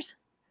pictures?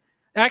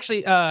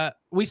 Actually,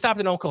 we stopped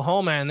in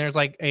Oklahoma, and there's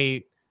like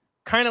a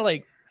kind of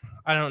like,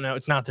 I don't know,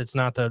 it's not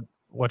the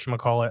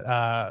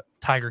whatchamacallit,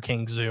 Tiger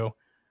King Zoo,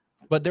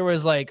 but there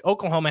was like,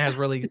 Oklahoma has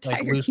really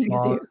like loose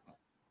laws,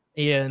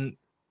 and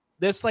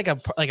this like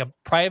a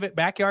private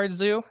backyard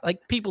zoo,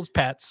 like people's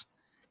pets,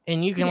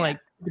 and you can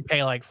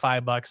pay like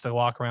 $5 to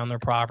walk around their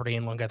property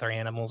and look at their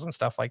animals and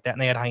stuff like that.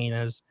 And they had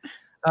hyenas.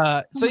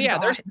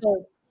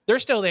 They're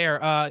still there.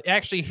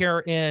 Actually,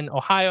 here in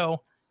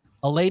Ohio,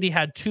 a lady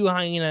had 2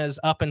 hyenas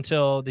up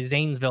until the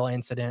Zanesville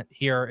incident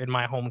here in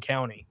my home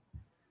county.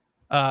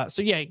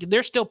 So yeah,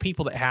 there's still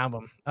people that have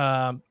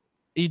them.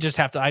 You just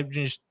have to, I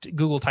just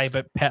Google type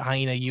it, pet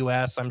hyena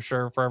US. I'm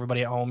sure for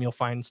everybody at home, you'll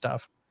find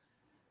stuff.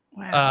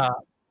 Wow.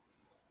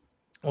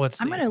 Let's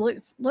see. I'm going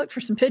to look for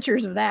some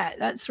pictures of that.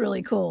 That's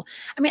really cool.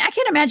 I mean, I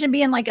can't imagine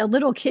being like a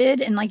little kid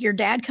and like your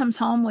dad comes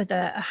home with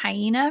a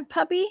hyena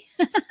puppy.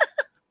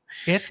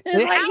 It's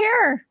like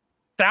here.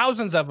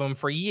 Thousands of them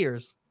for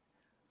years.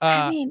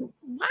 I mean,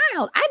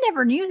 wow. I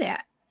never knew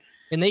that.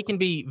 And they can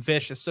be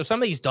vicious. So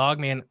some of these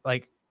dogman,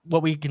 like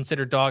what we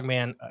consider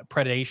dogman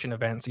predation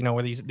events,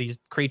 where these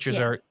creatures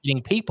are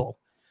eating people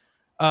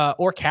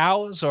or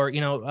cows or,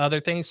 other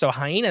things. So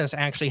hyenas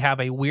actually have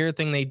a weird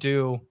thing they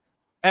do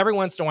every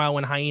once in a while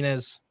when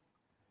hyenas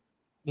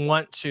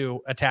want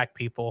to attack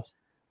people.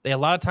 A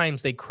lot of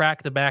times they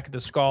crack the back of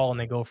the skull and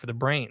they go for the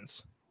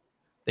brains.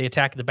 They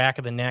attack the back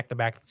of the neck, the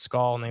back of the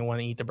skull, and they want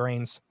to eat the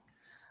brains.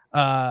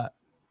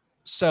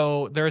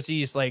 So there's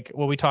these, like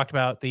what we talked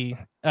about, the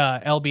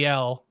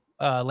LBL,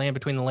 Land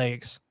Between the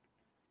Legs.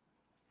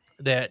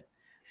 That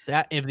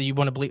if you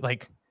want to believe,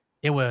 like,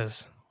 it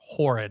was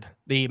horrid.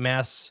 The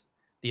mess,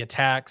 the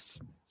attacks,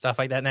 stuff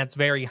like that. And that's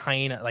very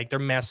hyena, like they're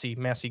messy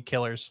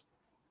killers.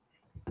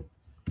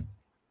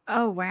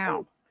 Oh,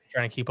 wow.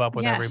 Trying to keep up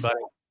with everybody.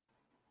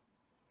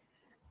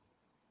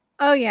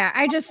 Oh, yeah.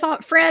 I just saw,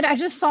 Fred, I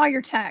just saw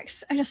your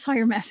text. I just saw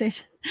your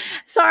message.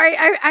 Sorry.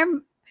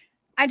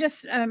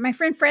 My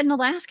friend Fred in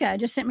Alaska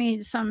just sent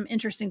me some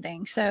interesting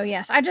things. So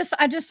yes, I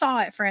just saw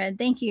it, Fred.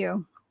 Thank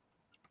you.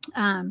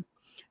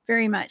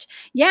 Very much.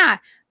 Yeah.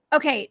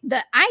 Okay.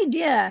 The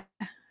idea,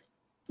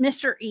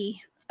 Mr. E,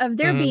 of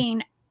there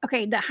being,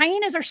 okay, the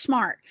hyenas are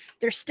smart.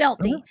 They're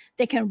stealthy.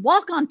 They can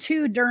walk on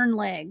 2 darn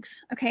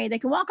legs. Okay. They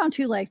can walk on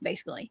 2 legs,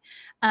 basically.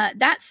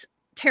 That's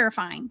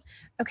terrifying.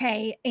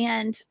 Okay.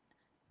 And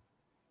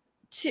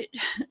to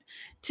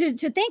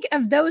think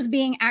of those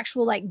being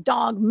actual like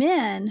dog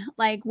men,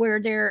 like where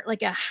they're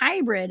like a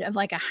hybrid of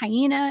like a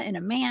hyena and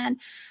a man.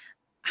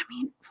 I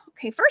mean,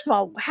 okay, first of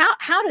all,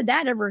 how did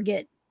that ever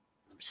get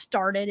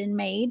started and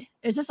made?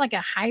 Is this like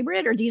a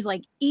hybrid or these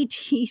like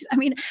ETs? I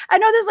mean, I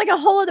know there's like a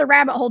whole other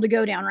rabbit hole to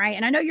go down, right?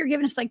 And I know you're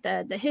giving us like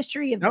the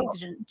history of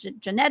the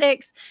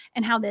genetics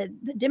and how the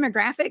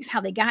demographics, how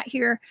they got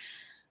here.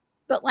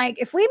 But like,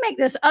 if we make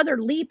this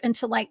other leap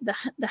into like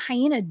the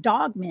hyena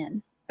dog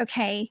men,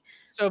 okay.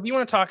 So if you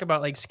want to talk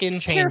about like skin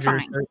changers,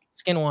 or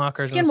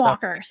skinwalkers,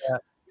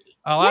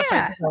 a lot of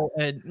times,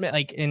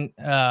 like in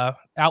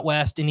out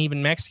west and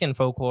even Mexican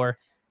folklore,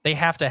 they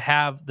have to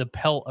have the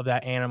pelt of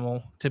that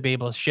animal to be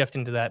able to shift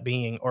into that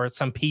being or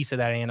some piece of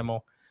that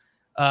animal.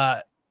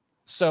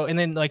 So, and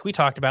then like we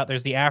talked about,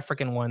 there's the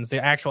African ones,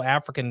 the actual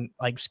African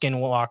like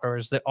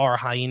skinwalkers that are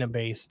hyena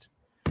based.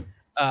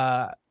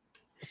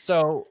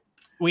 So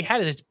we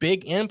had this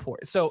big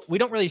import. So we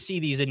don't really see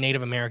these in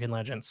Native American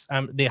legends,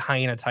 the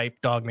hyena type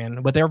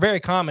dogman, but they're very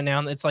common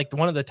now. It's like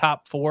one of the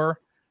top 4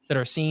 that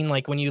are seen.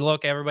 Like when you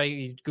look, everybody,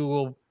 you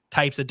Google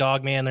types of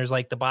dogman, there's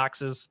like the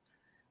boxes.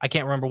 I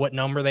can't remember what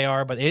number they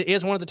are, but it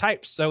is one of the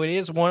types. So it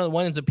is one of the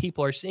ones that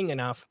people are seeing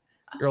enough.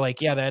 You're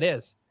like, yeah, that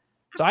is.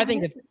 So I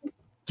think it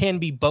can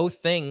be both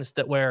things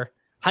that where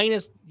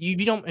hyenas,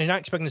 you're not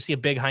expecting to see a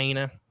big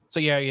hyena. So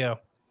yeah,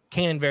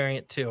 canon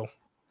variant too.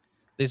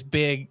 This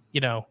big,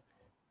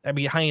 I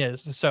mean,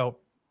 hyenas. So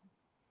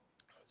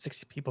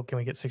 60 people, can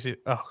we get 60?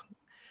 Oh,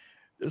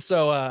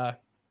 so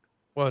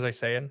what was I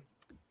saying?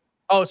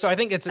 Oh, so I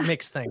think it's a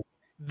mixed thing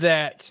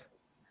that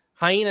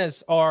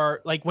hyenas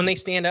are like when they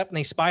stand up and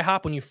they spy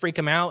hop, when you freak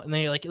them out and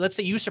they like, let's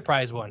say you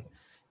surprise one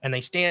and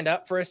they stand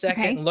up for a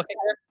second and look at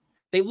her,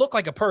 they look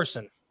like a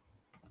person.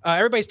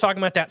 Everybody's talking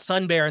about that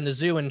sun bear in the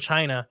zoo in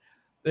China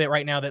that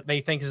right now that they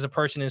think is a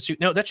person in a suit.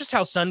 No, that's just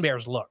how sun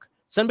bears look.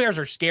 Sun bears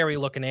are scary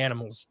looking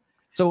animals.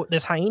 So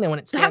this hyena, when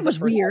it stands up, that was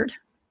weird.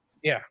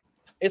 Yeah,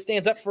 it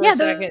stands up for a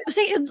second.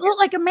 See, it looked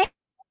like a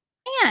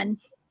man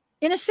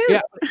in a suit.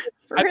 Yeah,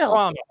 for real.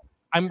 Promise.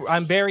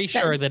 I'm very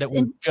sure that it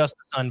was just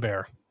a sun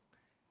bear.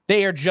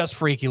 They are just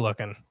freaky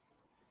looking.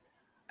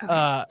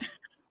 Okay.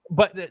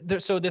 But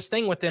so this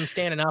thing with them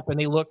standing up and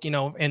they look,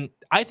 and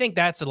I think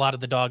that's a lot of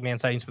the dogman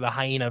sightings for the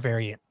hyena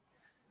variant.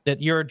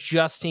 That you're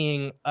just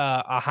seeing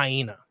a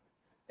hyena,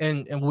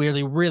 and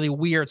really, really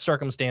weird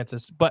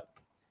circumstances. But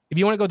if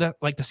you want to go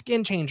the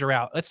skin changer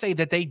route, let's say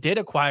that they did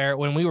acquire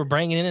when we were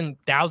bringing in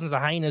thousands of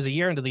hyenas a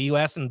year into the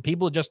U.S. and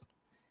people just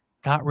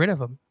got rid of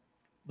them.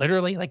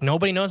 Literally, like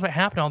nobody knows what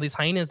happened to all these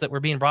hyenas that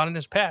were being brought in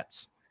as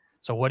pets.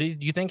 So what do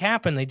you think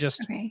happened? They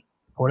just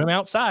put them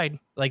outside.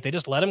 Like they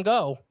just let them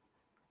go.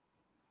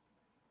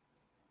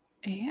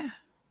 Yeah.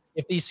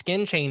 If these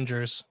skin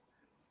changers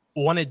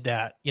wanted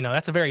that,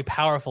 that's a very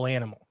powerful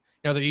animal.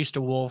 They're used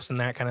to wolves and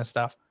that kind of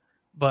stuff.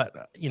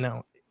 But,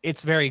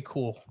 it's very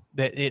cool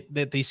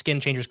that these skin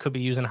changers could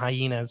be using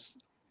hyenas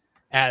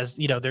as,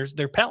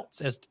 their pelts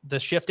as the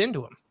shift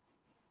into them.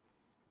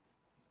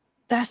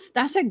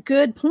 That's a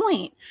good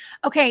point.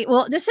 Okay,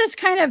 well, this is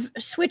kind of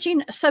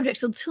switching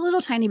subjects a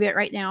little tiny bit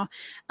right now.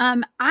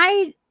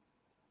 I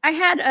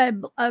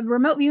had a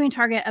remote viewing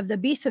target of the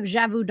Beast of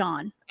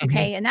Gévaudan,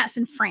 okay, and that's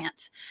in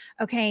France,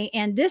 okay,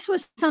 and this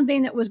was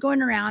something that was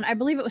going around. I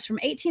believe it was from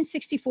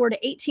 1864 to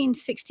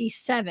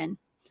 1867,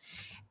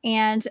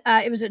 and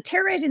it was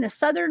terrorizing the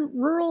southern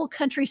rural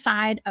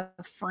countryside of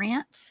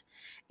France.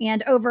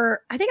 And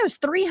I think it was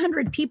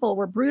 300 people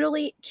were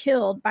brutally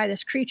killed by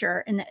this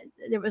creature. And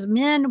there was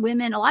men,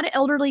 women, a lot of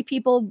elderly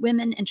people,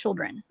 women, and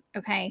children.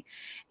 Okay.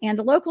 And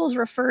the locals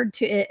referred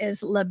to it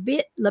as La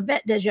Bête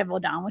de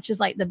Gévaudan, which is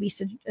like the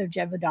Beast of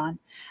Gévaudan.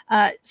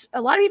 A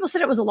lot of people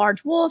said it was a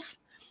large wolf.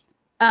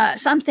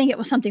 Some think it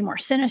was something more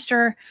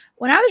sinister.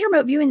 When I was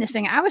remote viewing this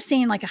thing, I was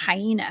seeing like a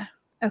hyena.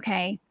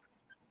 Okay.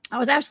 I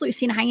was absolutely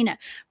seeing a hyena.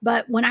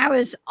 But when I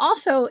was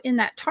also in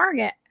that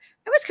target,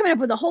 I was coming up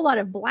with a whole lot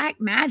of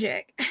black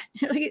magic.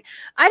 I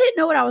didn't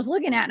know what I was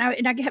looking at.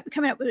 And I kept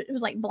coming up with, it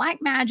was like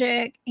black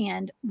magic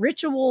and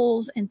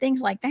rituals and things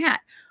like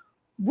that,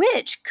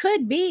 which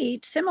could be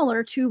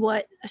similar to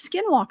what a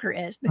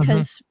skinwalker is,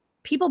 because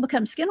people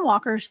become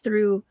skinwalkers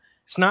through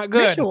it's not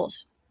good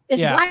rituals.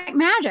 It's black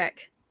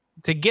magic.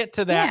 To get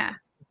to that,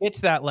 get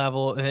to that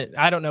level.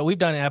 I don't know. We've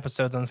done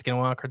episodes on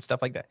skinwalker and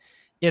stuff like that.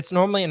 It's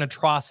normally an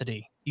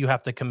atrocity you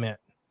have to commit.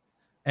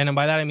 And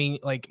by that, I mean,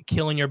 like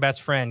killing your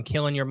best friend,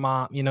 killing your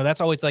mom, that's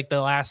always like the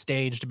last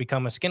stage to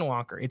become a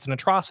skinwalker. It's an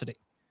atrocity.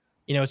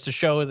 It's to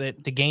show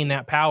that to gain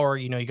that power,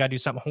 you got to do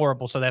something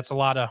horrible. So that's a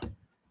lot of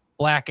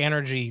black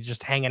energy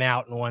just hanging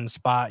out in one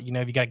spot. You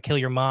got to kill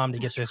your mom to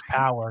get this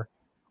power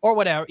or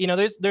whatever.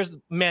 There's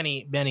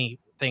many, many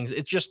things.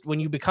 It's just when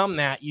you become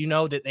that,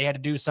 that they had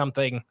to do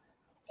something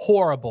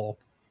horrible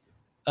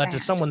to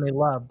someone they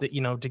loved, that,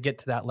 to get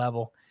to that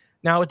level.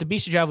 Now with the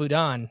Beast of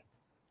Gévaudan,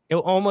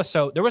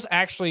 there was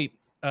actually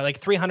like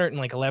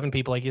 311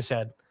 people, like you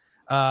said.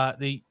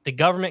 The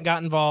government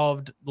got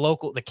involved.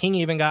 The king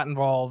even got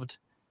involved.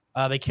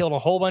 They killed a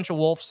whole bunch of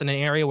wolves in an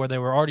area where they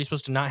were already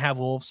supposed to not have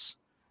wolves.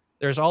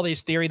 There's all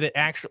these theory that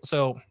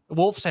so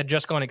wolves had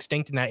just gone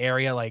extinct in that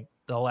area like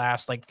the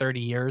last 30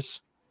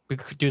 years due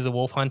to the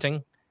wolf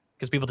hunting,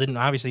 because people didn't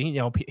obviously,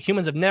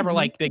 humans have never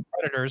liked big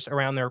predators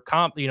around their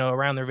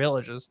around their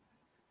villages.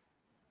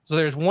 So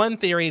there's one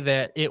theory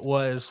that it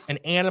was an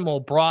animal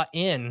brought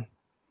in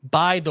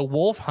by the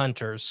wolf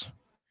hunters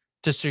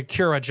to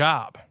secure a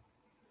job,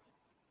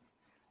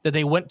 that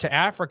they went to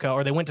Africa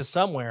or they went to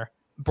somewhere,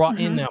 brought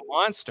in that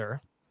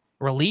monster,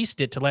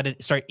 released it to let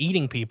it start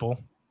eating people,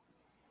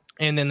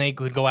 and then they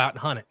could go out and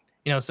hunt it.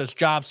 So it's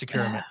job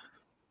securement.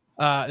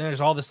 And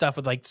there's all this stuff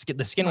with like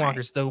the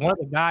skinwalkers. One of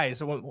the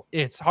guys,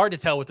 it's hard to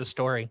tell with the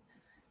story.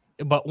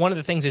 but one of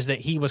the things is that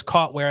he was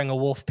caught wearing a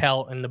wolf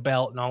pelt and the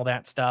belt and all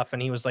that stuff,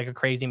 and he was like a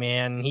crazy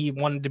man. And he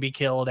wanted to be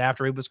killed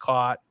after he was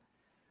caught.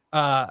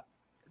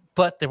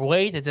 But the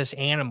way that this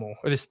animal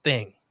or this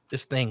thing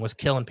was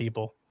killing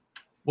people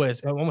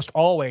was almost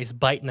always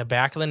biting the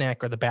back of the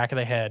neck or the back of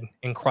the head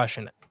and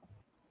crushing it.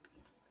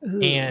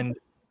 Ooh. And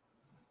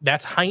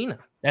that's hyena.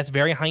 That's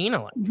very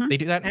hyena-like. They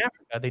do that in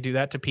Africa. They do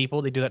that to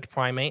people. They do that to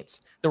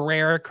primates. The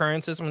rare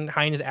occurrences when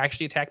hyenas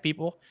actually attack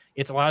people,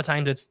 it's a lot of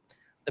times it's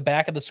the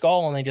back of the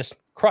skull and they just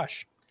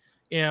crush.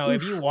 You know,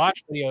 if you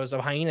watch videos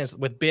of hyenas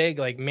with big,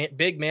 like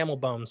big mammal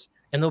bones,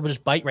 and they'll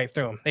just bite right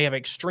through them. They have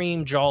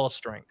extreme jaw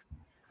strength.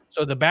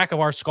 So the back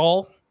of our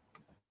skull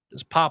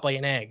just pop like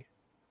an egg.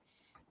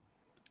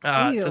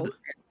 And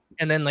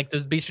then like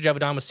the beast of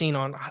Jevadon was seen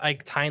on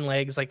like hind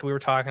legs, like we were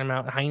talking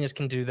about. Hyenas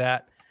can do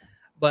that,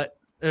 but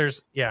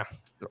there's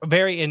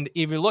and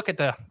if you look at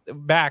the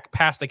back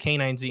past the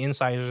canines, the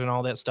incisors and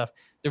all that stuff,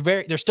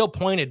 they're still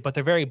pointed, but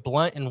they're very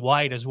blunt and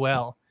wide as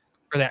well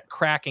for that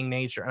cracking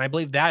nature. And I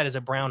believe that is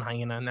a brown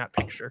hyena in that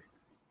picture.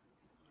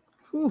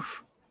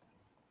 Oof.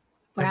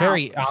 Wow. A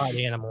very odd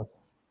animal.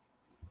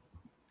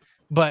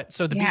 But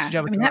so the beast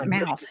of Jevadon, that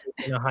mouth.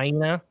 A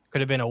hyena,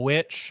 could have been a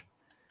witch,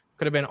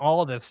 could have been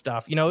all of this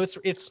stuff. You know,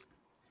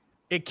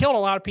 it killed a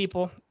lot of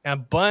people. A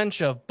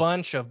bunch of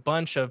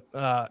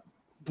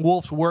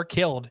wolves were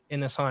killed in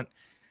this hunt.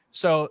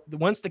 So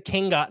once the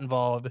king got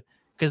involved,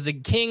 because the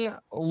king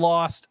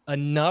lost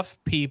enough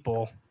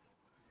people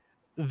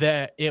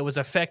that it was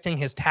affecting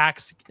his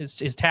taxes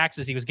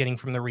he was getting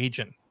from the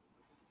region.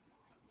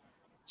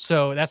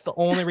 So that's the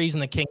only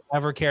reason the king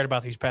ever cared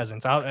about these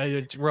peasants.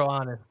 It's real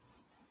honest.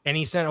 And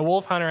he sent a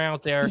wolf hunter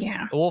out there.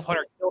 Yeah. The wolf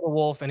hunter killed a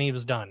wolf, and he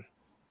was done.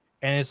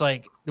 And it's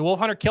like the wolf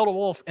hunter killed a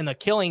wolf, and the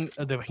killing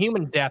of the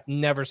human death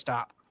never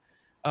stopped.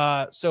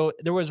 So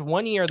there was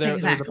 1 year there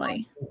was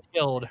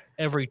killed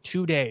every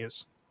 2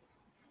 days.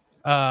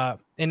 And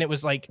it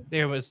was like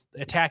there was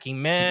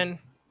attacking men.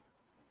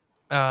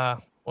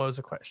 What was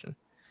the question?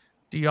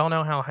 Do y'all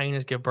know how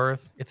hyenas give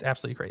birth? It's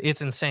absolutely crazy.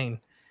 It's insane.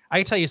 I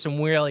can tell you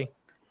some really.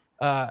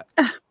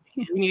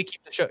 We need to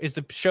keep the show. Is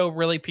the show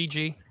really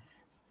PG?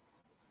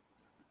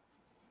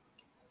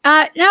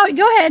 No,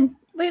 go ahead.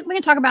 We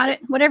can talk about it.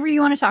 Whatever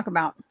you want to talk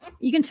about,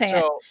 you can say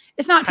it.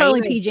 It's not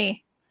totally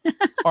PG.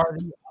 Are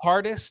the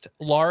hardest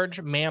large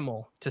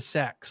mammal to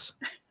sex.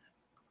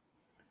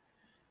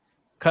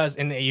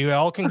 And you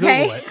all can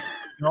Google it.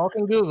 You all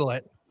can Google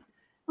it.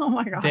 Oh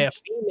my god. The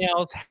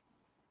females.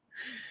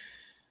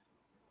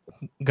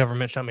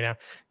 Government shut me down.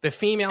 The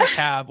females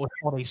have what's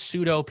called a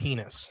pseudo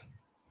penis.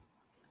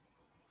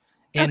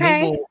 And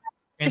they will.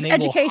 And it's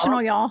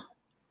educational, y'all.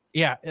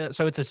 Yeah.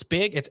 So it's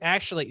big. It's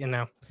actually,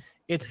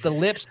 it's the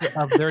lips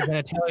of their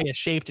genitalia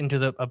shaped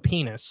into a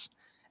penis.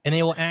 And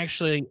they will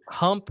actually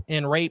hump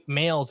and rape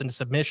males into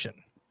submission.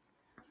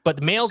 But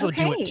the males will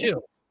do it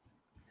too.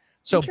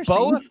 So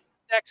both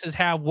sexes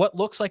have what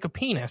looks like a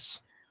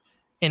penis,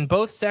 and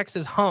both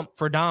sexes hump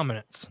for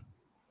dominance.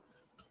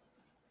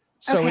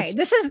 So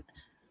this is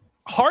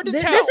hard to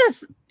tell. This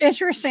is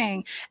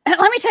interesting. Let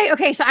me tell you.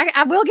 Okay, so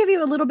I will give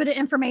you a little bit of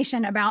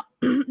information about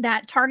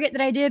that target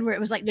that I did, where it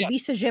was like the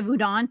beast of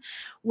Jevadon.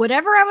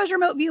 Whatever I was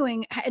remote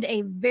viewing had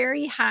a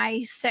very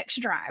high sex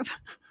drive.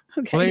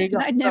 Okay, well, there you go.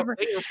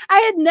 I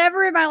had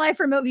never in my life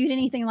remote viewed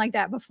anything like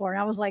that before.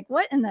 I was like,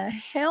 "What in the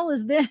hell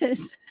is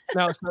this?"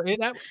 No, so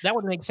that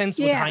would make sense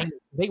with hyenas.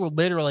 They were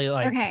literally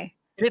like, and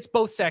it's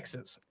both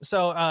sexes.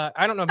 So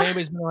I don't know if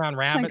anybody's been around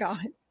rabbits.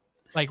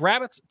 Like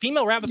rabbits,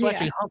 female rabbits will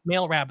actually hump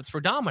male rabbits for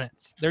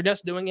dominance. They're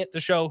just doing it to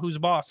show who's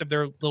boss if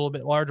they're a little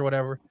bit large or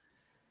whatever.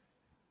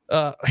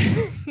 So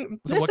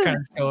what kind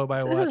of show have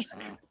I watched?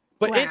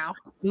 But it's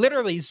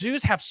literally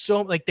zoos have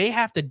they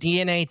have to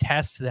DNA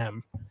test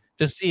them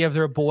to see if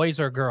they're boys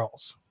or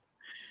girls,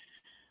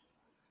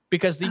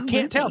 because they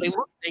can't tell.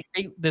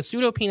 The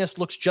pseudo penis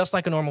looks just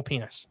like a normal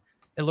penis.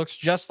 It looks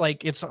just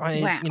like it's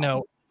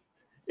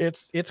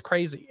it's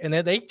crazy, and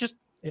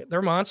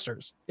they're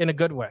monsters in a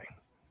good way.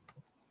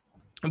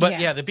 But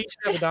the beast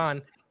of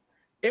Jevadon,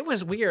 it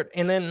was weird.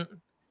 And then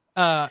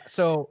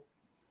so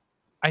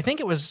I think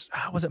it was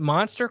it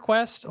Monster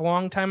Quest a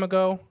long time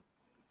ago?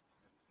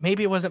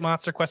 Maybe it wasn't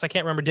Monster Quest. I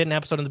can't remember. Did an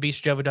episode on the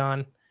beast of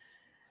Jevadon,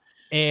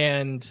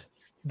 and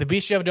the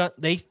beast of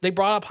Jevadon, they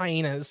brought up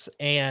hyenas,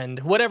 and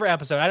whatever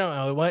episode, I don't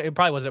know, it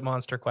probably wasn't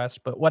Monster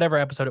Quest, but whatever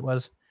episode it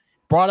was,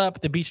 brought up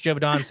the beast of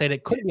Jevadon, said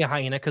it couldn't be a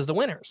hyena because the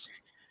winters.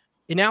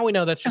 And now we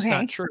know that's just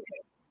not true.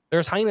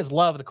 There's hyenas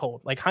love the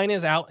cold. Like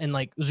hyenas out in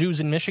like zoos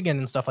in Michigan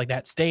and stuff like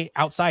that stay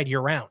outside year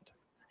round.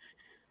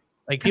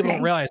 Like people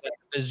don't realize that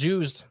the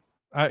zoos.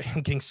 I'm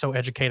getting so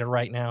educated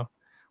right now.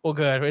 Well,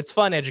 good. It's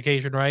fun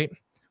education, right?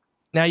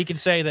 Now you can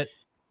say that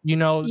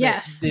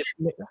this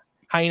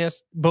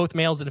hyenas, both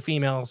males and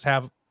females,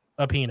 have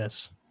a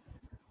penis.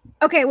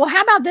 Okay, well,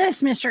 how about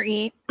this, Mr.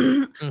 E?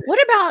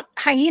 What about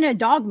Hyena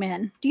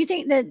Dogman? Do you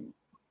think that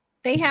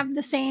they have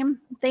the same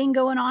thing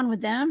going on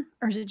with them,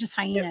 or is it just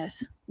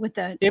hyenas with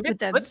the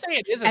let's say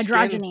it is a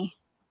androgyny?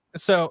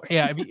 So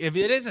if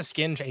it is a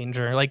skin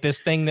changer, like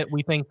this thing that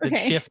we think that's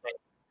shifting,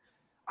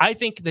 I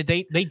think that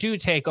they do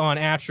take on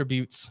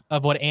attributes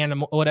of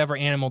whatever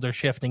animal they're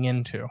shifting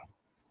into,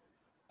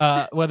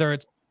 whether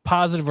it's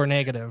positive or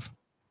negative.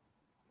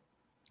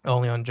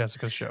 Only on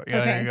Jessica's show.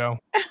 Yeah, there you go.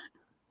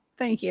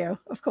 Thank you.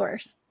 Of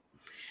course.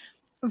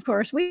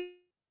 We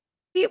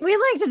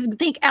like to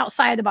think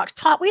outside the box.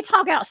 We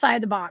talk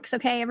outside the box.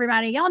 Okay,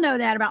 everybody, y'all know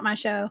that about my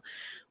show.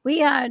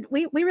 We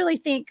really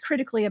think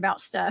critically about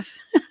stuff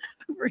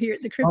over here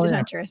at the Cryptid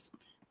Huntress.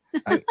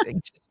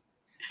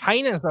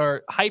 Hyenas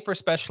are hyper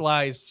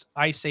specialized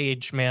Ice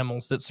Age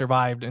mammals that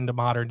survived into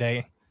modern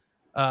day.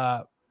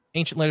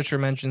 Ancient literature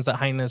mentions that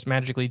hyenas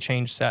magically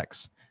change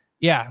sex.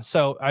 Yeah,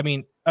 so I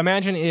mean,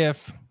 imagine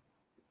if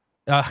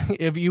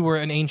you were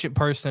an ancient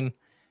person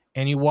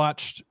and you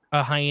watched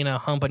a hyena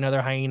hump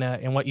another hyena,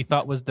 and what you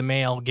thought was the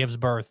male gives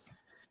birth.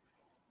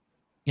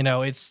 You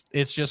know, it's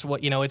just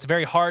what, you know, it's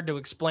very hard to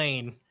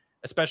explain,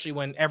 especially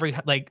when I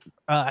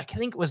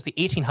think it was the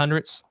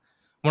 1800s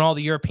when all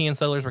the European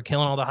settlers were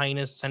killing all the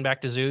hyenas to send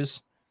back to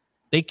zoos.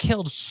 They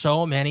killed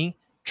so many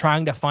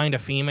trying to find a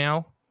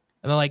female,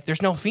 and they're like,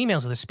 "There's no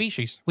females of the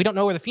species. We don't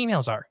know where the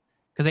females are,"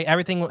 because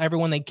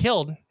everyone they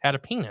killed had a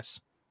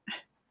penis.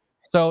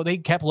 So they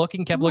kept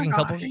looking, could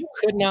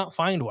not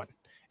find one.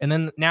 And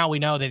then now we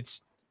know that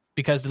it's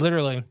because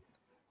literally,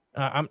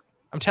 I'm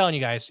telling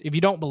you guys, if you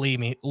don't believe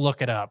me,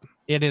 look it up.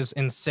 It is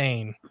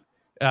insane.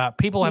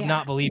 People have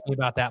not believed me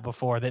about that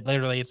before. That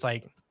literally, it's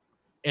like,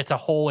 it's a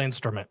whole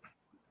instrument.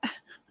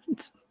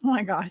 Oh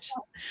my gosh.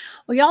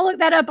 Well, y'all look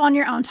that up on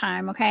your own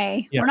time,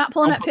 okay? Yeah. We're not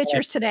pulling up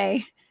pictures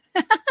today.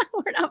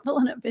 We're not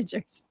pulling up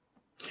pictures.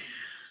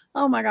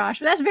 Oh my gosh.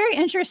 But that's very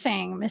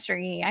interesting, Mr.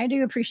 E. I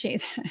do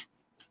appreciate that.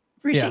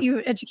 Appreciate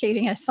you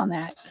educating us on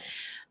that.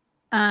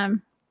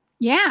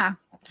 Yeah.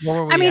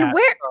 I mean,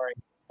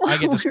 I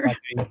get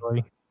distracted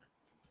easily.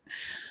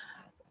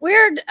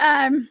 Weird,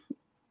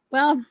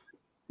 well,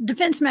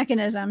 defense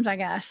mechanisms, I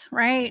guess,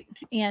 right?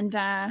 And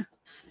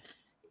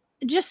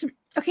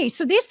okay,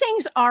 so these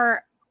things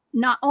are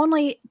not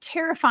only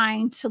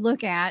terrifying to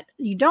look at,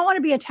 you don't want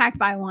to be attacked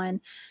by one.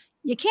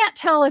 You can't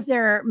tell if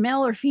they're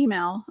male or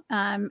female.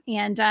 And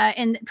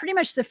pretty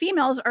much the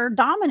females are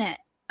dominant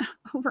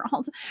over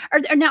all.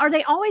 Are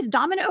they always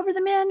dominant over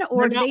the men,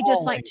 or do they just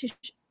always like to?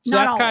 So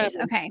that's kind of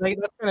okay.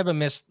 That's kind of a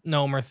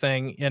misnomer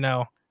thing, you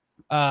know.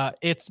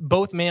 It's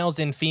both males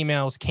and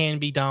females can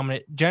be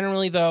dominant.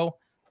 Generally, though,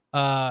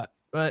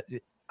 but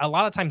a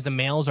lot of times the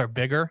males are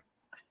bigger,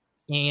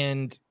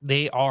 and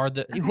they are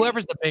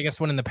whoever's the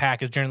biggest one in the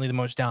pack is generally the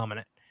most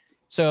dominant.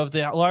 So if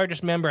the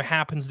largest member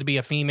happens to be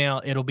a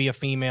female, it'll be a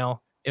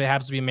female. If it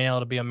happens to be a male,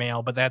 it'll be a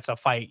male. But that's a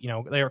fight. You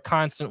know, they are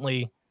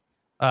constantly.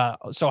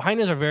 So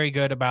hyenas are very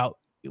good about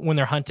when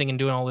they're hunting and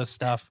doing all this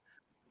stuff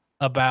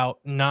about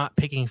not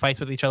picking fights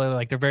with each other.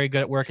 Like, they're very good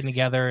at working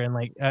together. And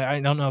like,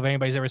 I don't know if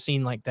anybody's ever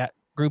seen like that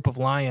group of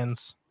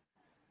lions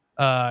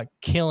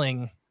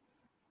killing.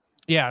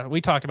 Yeah,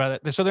 we talked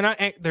about it. So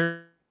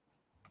they're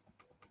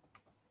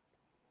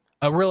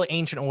a really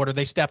ancient order.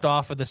 They stepped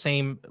off of the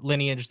same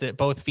lineage that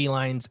both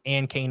felines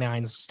and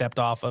canines stepped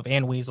off of,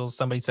 and weasels,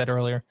 somebody said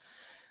earlier.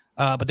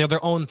 But they're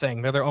their own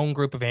thing. They're their own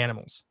group of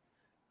animals.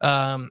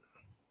 Now,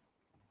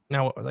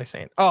 what was I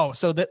saying? Oh,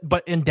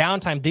 but in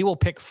downtime, they will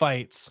pick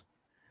fights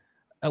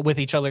with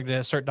each other to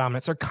assert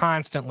dominance. They're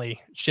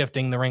constantly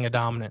shifting the ring of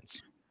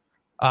dominance.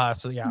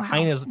 So yeah, wow.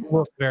 Hyenas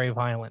look very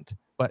violent,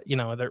 but you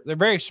know, they're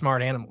very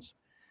smart animals.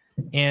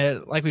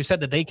 And like we've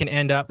said, that they can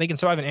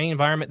survive in any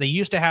environment. They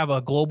used to have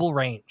a global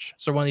range.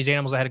 So one of these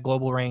animals that had a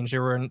global range, they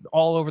were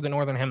all over the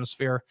northern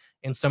hemisphere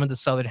and some of the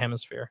southern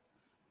hemisphere.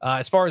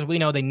 As far as we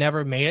know, they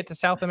never made it to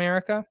South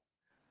America,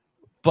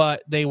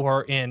 but they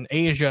were in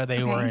Asia,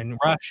 they were in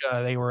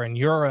Russia, they were in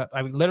Europe.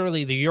 I mean,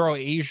 literally the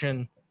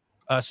Euro-Asian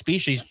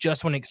species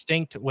just went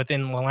extinct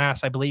within the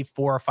last, I believe,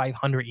 400 or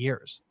 500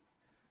 years.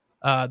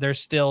 There's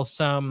still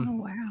some.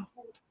 Oh, wow.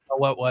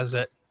 What was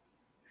it?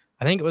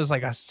 I think it was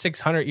like a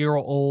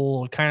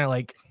 600-year-old kind of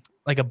like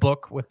a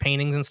book with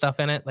paintings and stuff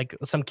in it, like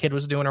some kid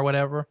was doing or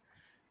whatever.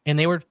 And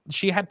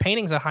she had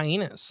paintings of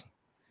hyenas.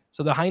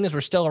 So the hyenas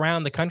were still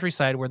around the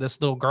countryside where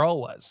this little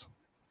girl was.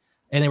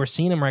 And they were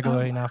seeing them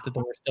regularly enough that they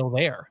were still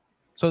there.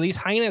 So these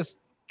hyenas,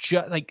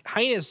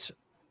 hyenas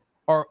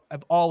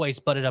have always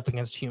butted up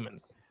against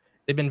humans.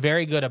 They've been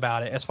very good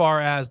about it. As far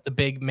as the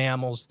big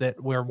mammals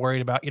that we're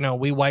worried about, you know,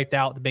 we wiped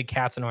out the big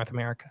cats in North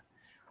America.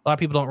 A lot of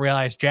people don't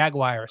realize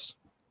jaguars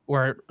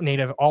were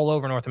native all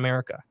over North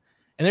America.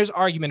 And there's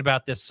argument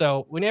about this.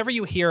 So whenever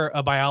you hear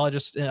a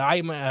biologist,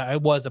 I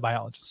was a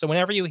biologist. So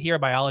whenever you hear a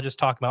biologist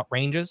talk about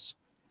ranges,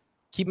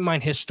 keep in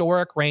mind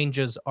historic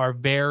ranges are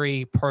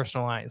very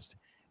personalized,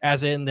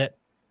 as in that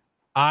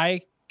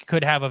I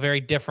could have a very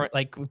different,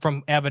 like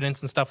from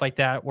evidence and stuff like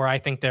that, where I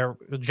think their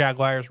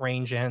jaguars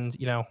range and,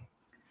 you know,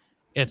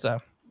 it's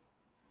if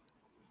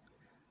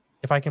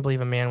I can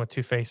believe a man with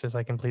two faces,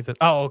 I can believe that.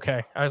 Oh,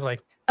 okay. I was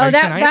like, oh,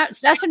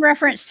 that's in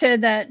reference to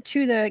the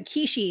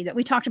Kishi that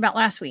we talked about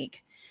last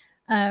week.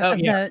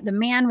 The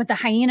man with the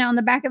hyena on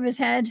the back of his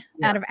head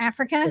out of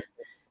Africa.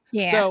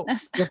 Yeah. So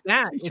with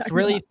that, it's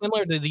really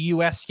similar to the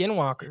U.S.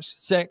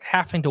 skinwalkers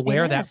having to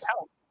wear that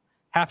pelt.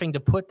 having to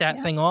put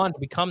that thing on to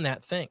become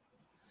that thing.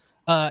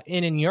 And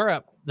in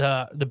Europe,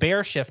 the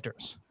bear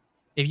shifters,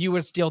 if you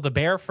would steal the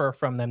bear fur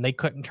from them, they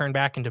couldn't turn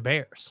back into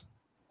bears.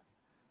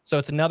 So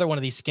it's another one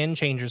of these skin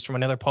changers from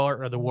another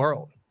part of the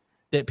world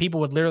that people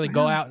would literally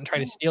go out and try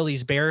to steal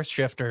these bear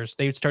shifters.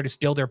 They would start to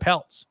steal their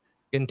pelts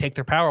and take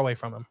their power away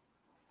from them.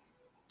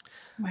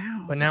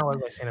 Wow. But now what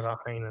was I saying about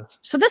hyenas?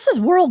 So this is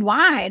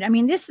worldwide. I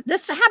mean, this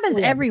happens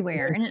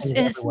everywhere. And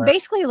it's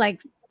basically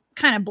like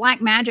kind of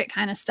black magic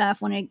kind of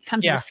stuff when it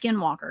comes to the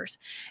skinwalkers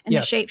and the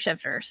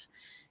shapeshifters.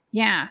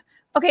 Yeah.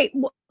 Okay.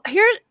 Well,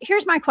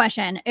 here's my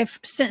question.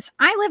 Since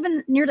I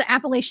live near the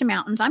Appalachian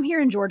Mountains, I'm here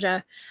in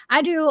Georgia.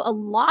 I do a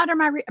lot of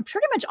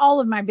pretty much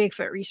all of my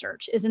Bigfoot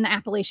research is in the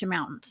Appalachian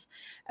Mountains.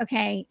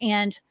 Okay.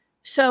 And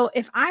so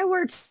if I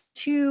were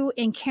to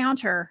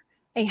encounter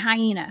a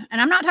hyena, and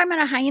I'm not talking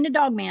about a Hyena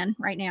Dogman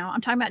right now, I'm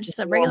talking about just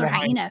a regular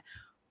hyena.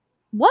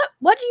 What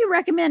do you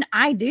recommend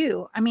I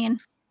do? I mean,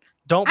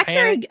 I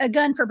carry a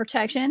gun for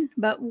protection,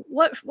 but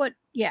what?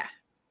 Yeah,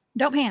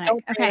 don't panic.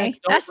 Okay,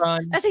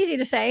 that's easy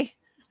to say.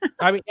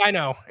 I mean, I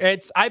know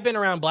I've been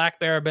around black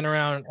bear, I've been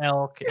around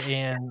elk,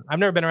 and I've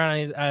never been around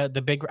any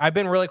the big. I've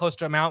been really close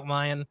to a mountain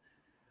lion,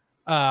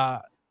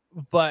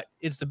 but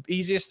it's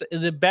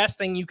the best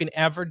thing you can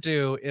ever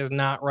do is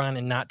not run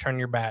and not turn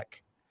your back.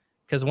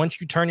 Because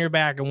once you turn your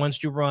back and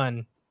once you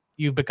run,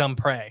 you've become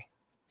prey.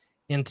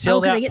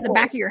 Until they get the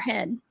back of your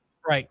head.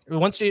 Right.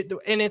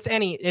 It's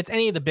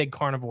any of the big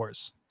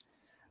carnivores.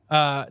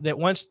 That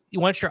once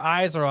your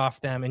eyes are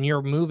off them and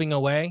you're moving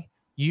away,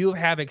 you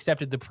have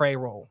accepted the prey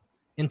role.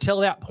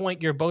 Until that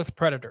point, you're both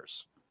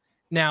predators.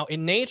 Now,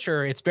 in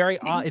nature, it's very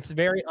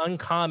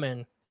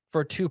uncommon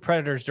for two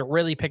predators to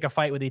really pick a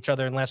fight with each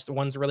other unless the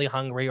one's really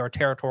hungry or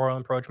territorial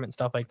encroachment,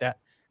 stuff like that.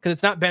 Because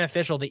it's not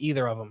beneficial to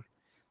either of them.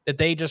 That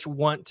they just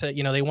want to,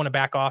 they want to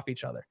back off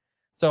each other.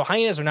 So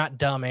hyenas are not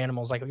dumb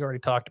animals like we already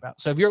talked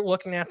about. So if you're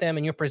looking at them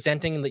and you're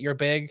presenting that you're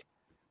big,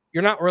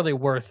 you're not really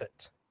worth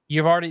it.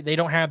 They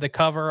don't have the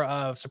cover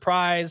of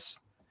surprise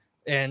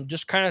and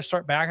just kind of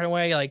start backing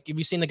away. Like, have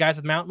you seen the guys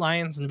with mountain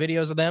lions and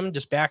videos of them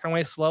just backing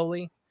away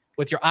slowly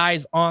with your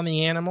eyes on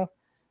the animal?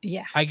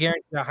 Yeah. I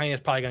guarantee the hyena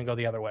is probably going to go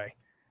the other way.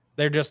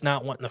 They're just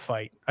not wanting to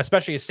fight,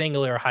 especially a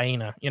singular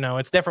hyena.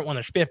 It's different when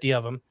there's 50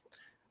 of them.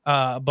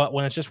 But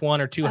when it's just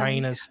one or two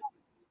hyenas.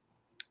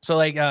 So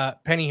like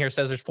Penny here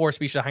says there's 4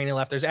 species of hyena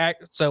left.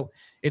 So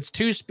it's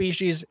 2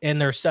 species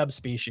and their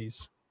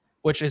subspecies,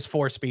 which is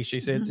 4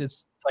 species.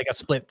 It's like a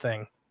split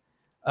thing.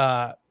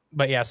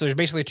 But yeah, so there's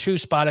basically 2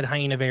 spotted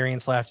hyena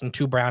variants left and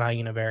 2 brown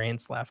hyena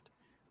variants left.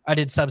 I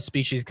did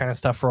subspecies kind of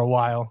stuff for a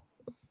while.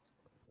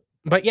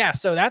 But yeah,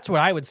 so that's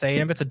what I would say.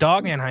 And if it's a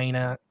dogman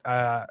hyena,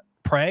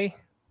 prey.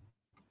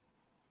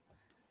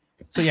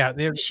 So yeah,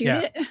 shoot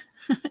it.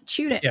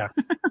 Shoot it. Yeah.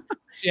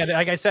 Yeah,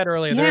 like I said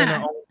earlier, they're in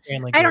their own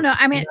family group. I don't know.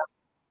 I mean,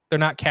 they're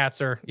not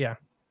cats or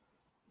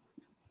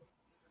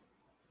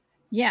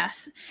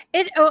Yes.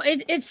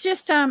 It's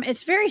just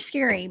it's very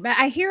scary. But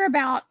I hear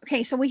about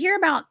so we hear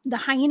about the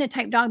hyena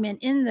type dogmen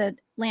in the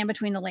Land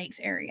Between the Lakes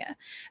area.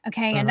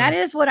 Okay. And that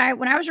is what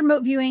when I was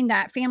remote viewing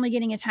that family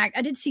getting attacked,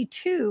 I did see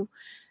 2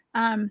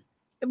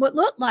 what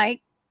looked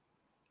like,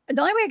 the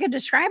only way I could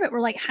describe it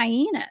were like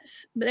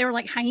hyenas, but they were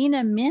like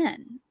hyena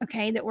men,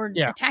 that were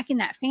attacking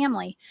that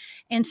family.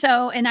 And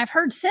I've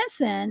heard since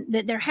then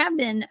that there have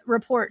been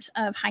reports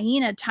of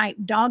hyena type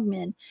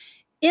dogmen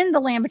in the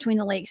Land Between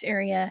the Lakes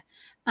area.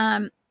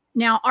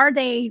 Now, are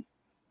they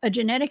a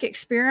genetic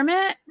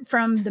experiment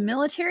from the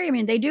military? I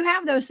mean, they do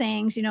have those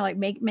things, like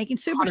making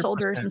super 100%.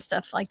 Soldiers and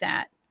stuff like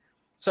that.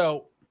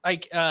 So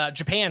like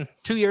Japan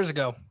 2 years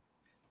ago.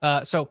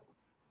 So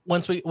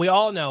once we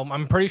all know,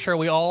 I'm pretty sure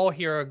we all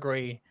here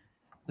agree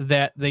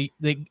that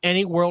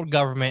any world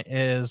government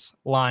is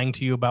lying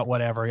to you about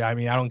whatever. I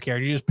mean, I don't care.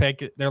 You just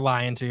pick it. They're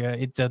lying to you.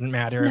 It doesn't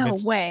matter. No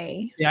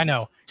way. Yeah, I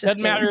know. It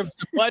doesn't matter if it's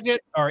the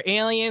budget or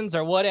aliens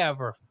or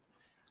whatever.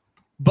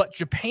 But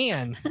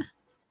Japan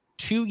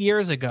 2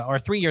 years ago or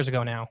 3 years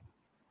ago now,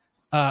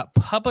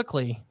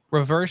 publicly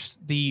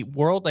reversed the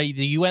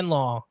UN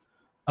law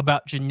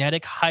about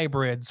genetic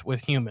hybrids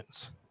with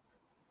humans.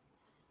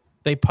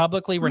 They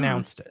publicly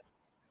renounced it.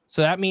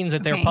 So that means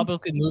that they're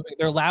publicly moving.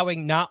 They're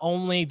allowing not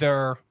only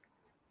their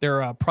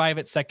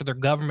private sector, their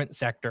government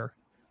sector,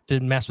 to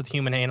mess with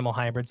human animal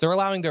hybrids. They're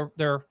allowing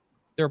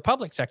their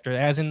public sector,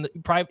 as in the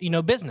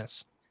private,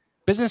 business.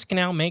 Business can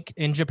now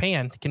in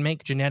Japan can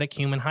make genetic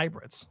human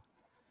hybrids.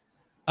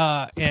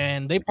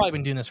 And they've probably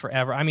been doing this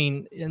forever. I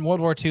mean, in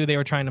World War II, they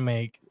were trying to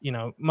make,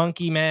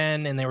 monkey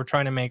men, and they were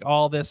trying to make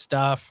all this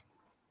stuff.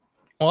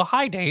 Well,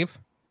 hi, Dave.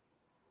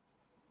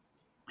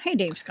 Hey,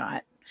 Dave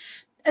Scott.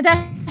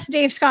 That's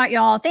Dave Scott,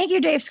 y'all. Thank you,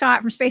 Dave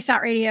Scott from Spaced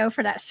Out Radio,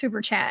 for that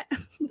super chat.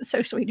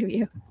 So sweet of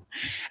you.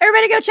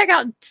 Everybody go check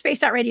out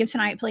Spaced Out Radio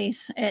tonight,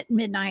 please, at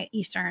midnight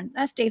Eastern.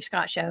 That's Dave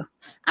Scott show.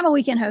 I'm a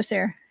weekend host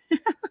there.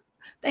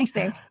 Thanks,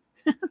 Dave.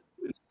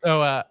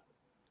 So,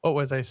 what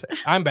was I saying?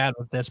 I'm bad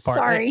with this part.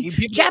 Sorry.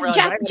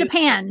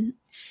 Japan.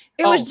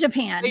 It was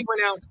Japan. They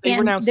renounced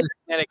the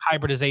genetic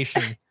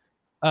hybridization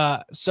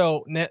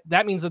So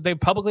that means that they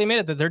publicly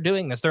admitted that they're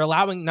doing this. They're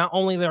allowing not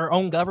only their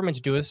own government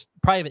to do this,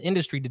 private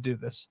industry to do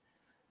this.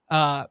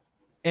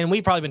 And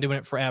we've probably been doing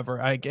it forever.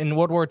 Like in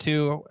World War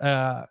II,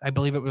 I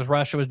believe it was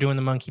Russia was doing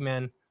the monkey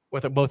men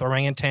with both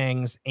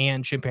orangutans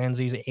and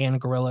chimpanzees and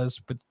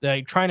gorillas, but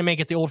they're trying to make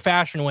it the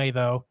old-fashioned way,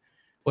 though,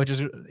 which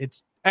is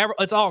it's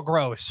all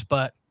gross,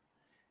 but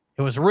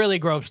it was really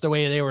gross the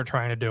way they were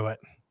trying to do it.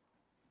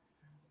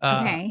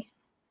 Okay.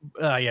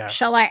 Yeah.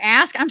 Shall I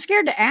ask? I'm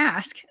scared to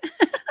ask.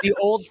 The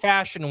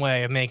old-fashioned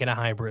way of making a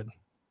hybrid.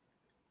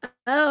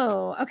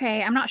 Oh,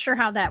 okay. I'm not sure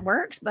how that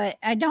works, but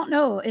I don't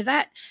know. Is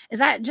that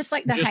just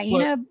like the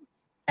hyena?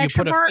 You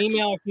put a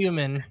female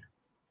human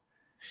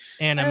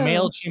and a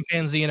male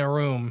chimpanzee in a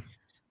room.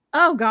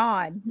 Oh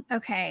God.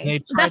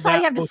 Okay. That's all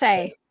you have to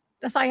say.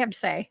 That's all you have to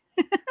say.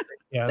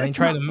 Yeah, they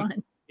tried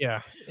to.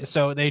 Yeah,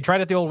 so they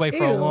tried it the old way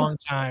for a long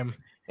time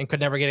and could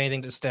never get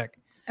anything to stick.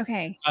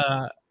 Okay.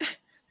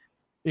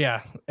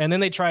 Yeah, and then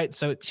they tried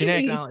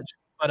genetic knowledge,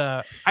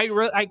 but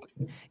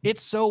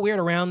it's so weird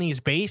around these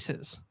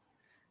bases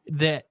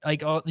that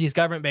like all these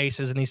government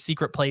bases and these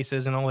secret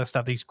places and all this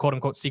stuff, these quote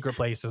unquote secret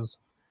places,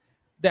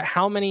 that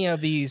how many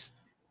of these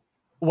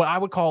what I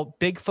would call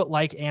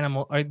Bigfoot-like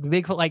animal or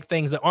Bigfoot-like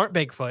things that aren't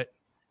Bigfoot,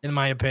 in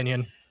my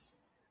opinion,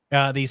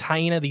 these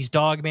hyena, these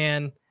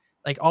dogman,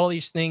 like all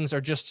these things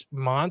are just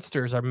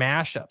monsters or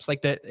mashups.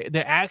 Like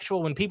the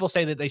actual when people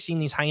say that they've seen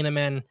these hyena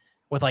men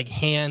with like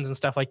hands and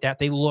stuff like that,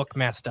 they look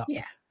messed up.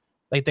 Yeah.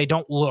 Like they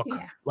don't look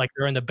like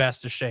they're in the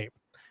best of shape,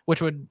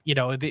 which would,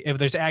 if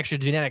there's actually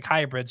genetic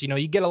hybrids,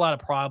 you get a lot of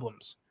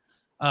problems.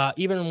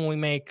 Even when we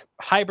make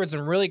hybrids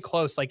and really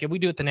close, like if we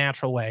do it the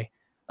natural way,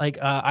 like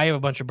I have a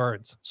bunch of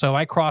birds. So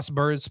I cross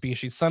bird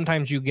species.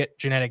 Sometimes you get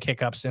genetic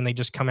hiccups and they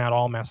just come out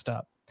all messed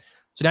up.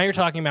 So now you're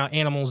talking about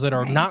animals that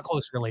are not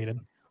close related,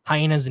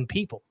 hyenas and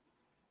people.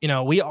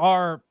 We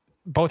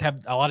both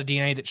have a lot of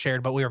DNA that's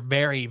shared, but we are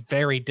very,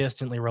 very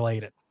distantly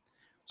related.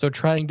 So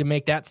trying to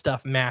make that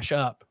stuff mash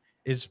up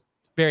is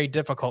very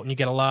difficult, and you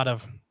get a lot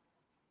of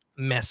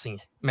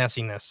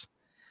messiness.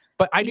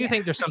 But I do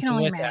think there's something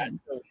with that.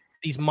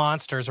 These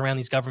monsters around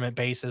these government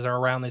bases or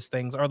around these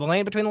things are the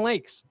land between the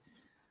lakes,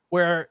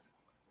 where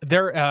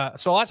they're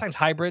so a lot of times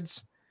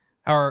hybrids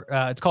are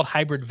it's called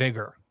hybrid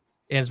vigor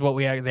is what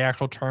we have the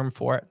actual term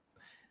for it,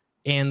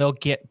 and they'll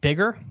get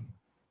bigger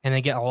and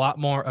they get a lot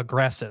more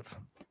aggressive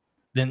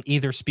than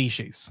either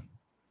species.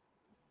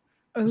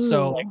 Ooh.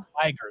 So like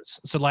ligers.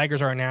 So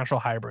ligers are a natural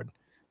hybrid.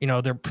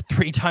 They're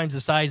 3 times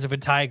the size of a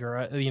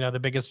tiger, the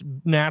biggest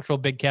natural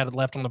big cat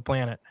left on the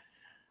planet.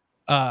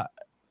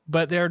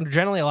 But they're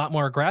generally a lot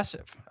more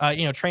aggressive.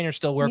 Trainers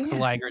still work with the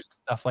ligers and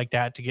stuff like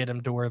that to get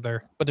them to where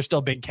they're still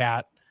a big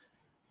cat.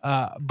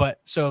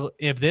 But so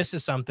if this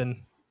is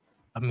something,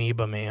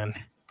 amoeba man,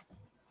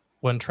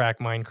 one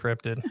track mind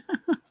cryptid.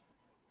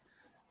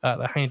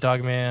 The Hyena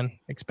Dogman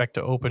expect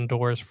to open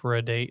doors for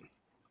a date.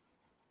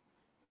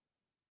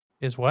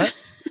 Is what?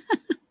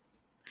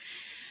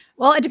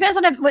 Well, it depends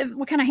on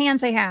what kind of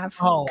hands they have.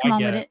 Oh, come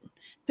on with it.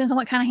 Depends on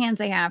what kind of hands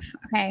they have.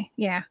 Okay,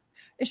 yeah.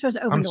 They're supposed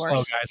to open doors. I'm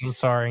slow, guys. I'm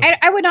sorry.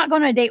 I would not go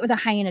on a date with a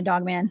Hyena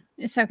Dogman.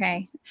 It's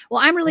okay. Well,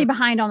 I'm really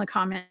behind on the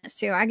comments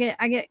too. I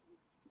get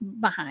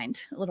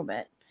behind a little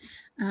bit.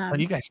 Well,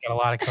 you guys got a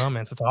lot of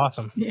comments. It's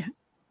awesome. Yeah.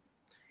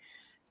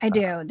 I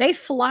do. They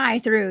fly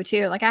through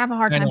too. Like I have a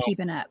hard time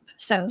keeping up.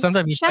 So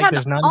sometimes you shout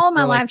out to all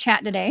my live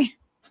chat today.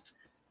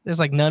 There's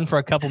like none for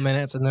a couple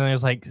minutes, and then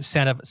there's like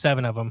 7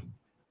 of them.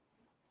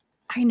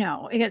 I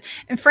know.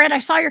 And Fred, I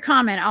saw your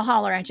comment. I'll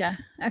holler at you.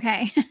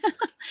 Okay.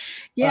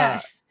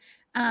 Yes.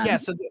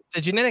 So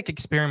the genetic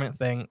experiment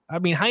thing. I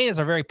mean, hyenas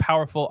are very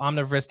powerful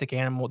omnivoristic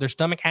animal. Their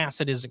stomach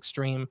acid is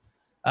extreme.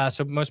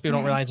 So most people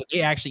don't realize that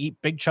they actually eat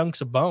big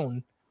chunks of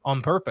bone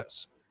on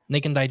purpose. And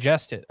they can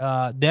digest it.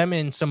 Them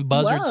and some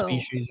buzzard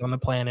species on the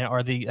planet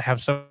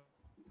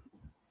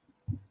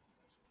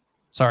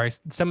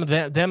some of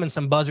them and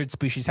some buzzard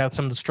species have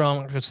some of the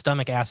strongest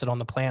stomach acid on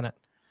the planet.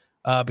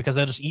 Because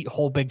they'll just eat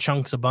whole big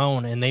chunks of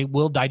bone and they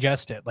will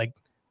digest it. Like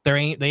they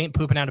ain't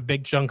pooping out a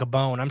big chunk of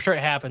bone. I'm sure it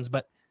happens,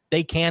 but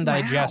they can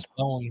digest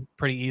bone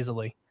pretty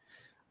easily.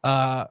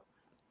 But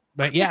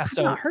yeah,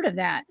 I've not heard of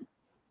that.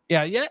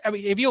 Yeah. I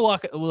mean, if you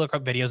look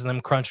up videos of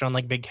them crunching on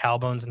like big cow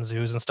bones and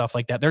zoos and stuff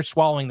like that, they're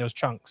swallowing those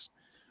chunks.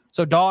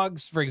 So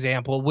dogs, for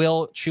example,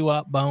 will chew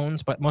up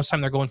bones, but most of the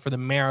time they're going for the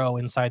marrow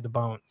inside the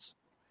bones.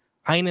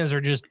 Hyenas are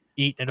just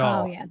eating it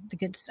all. Oh yeah, the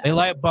good stuff. They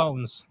like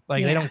bones.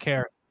 Like they don't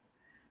care.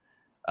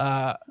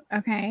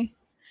 Okay.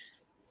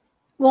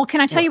 Well,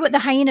 can I tell you what the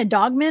Hyena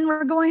Dogmen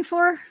were going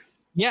for?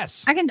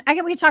 Yes. We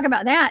can talk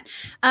about that.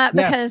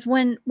 Because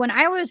when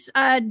I was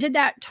did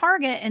that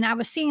target and I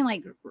was seeing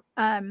like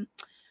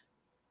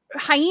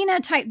hyena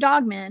type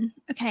dogmen,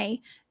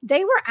 okay,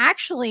 they were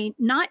actually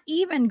not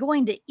even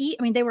going to eat.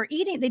 I mean, they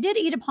did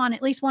eat upon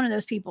at least one of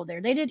those people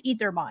there. They did eat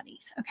their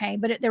bodies, okay,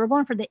 but they were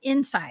going for the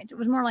insides. It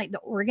was more like the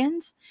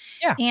organs.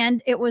 Yeah.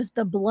 And it was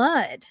the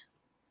blood.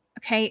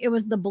 Okay, it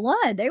was the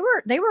blood. They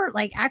were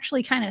like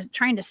actually kind of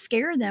trying to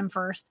scare them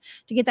first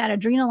to get that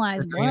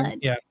adrenalized blood.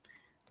 Yeah.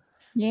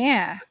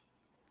 Yeah.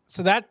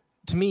 So that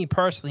to me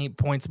personally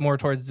points more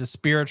towards the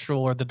spiritual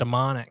or the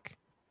demonic,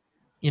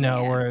 you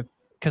know, or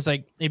because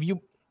like if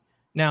you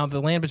now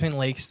the Land Between the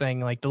Lakes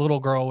thing, like the little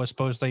girl was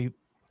supposedly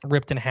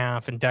ripped in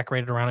half and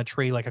decorated around a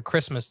tree like a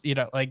Christmas, you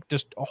know, like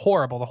just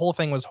horrible. The whole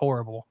thing was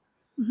horrible.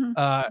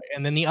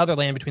 And then the other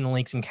Land Between the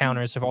Lakes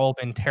encounters have all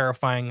been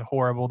terrifying,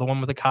 horrible. The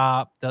one with the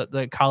cop,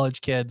 the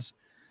college kids.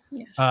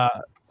 Yes.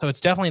 So it's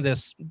definitely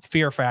this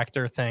fear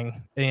factor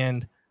thing.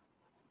 And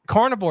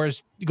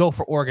carnivores go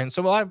for organs.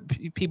 So a lot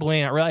of people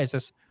may not realize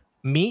this.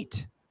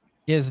 Meat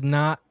is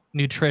not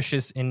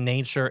nutritious in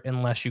nature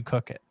unless you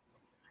cook it.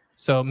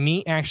 So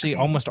meat actually,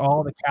 almost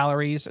all the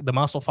calories, the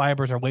muscle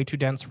fibers are way too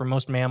dense for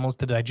most mammals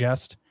to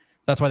digest.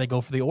 That's why they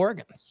go for the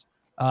organs.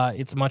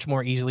 It's much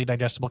more easily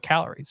digestible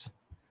calories.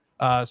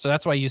 So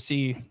that's why you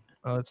see,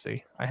 let's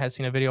see, I had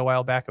seen a video a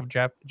while back of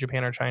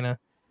Japan or China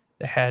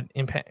that had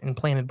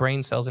implanted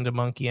brain cells into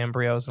monkey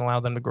embryos and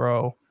allowed them to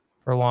grow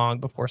for long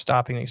before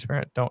stopping the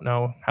experiment. Don't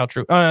know how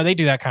true. Oh, no, they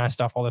do that kind of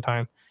stuff all the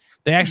time.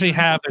 They actually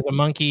have, there's a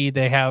monkey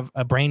they have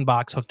a brain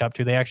box hooked up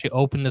to. They actually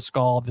open the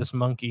skull of this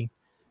monkey,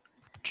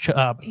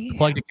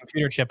 plug a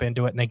computer chip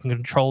into it, and they can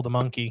control the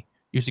monkey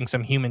using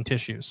some human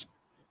tissues.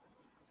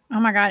 Oh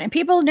my God. And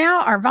people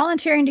now are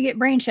volunteering to get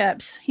brain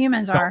chips.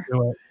 Humans are.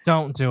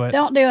 Don't do it.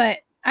 Don't do it.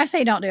 I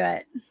say don't do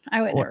it.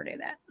 I would never do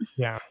that.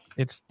 Yeah.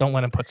 Don't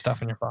let them put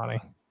stuff in your body.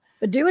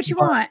 But do what you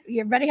want.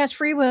 Everybody has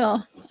free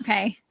will.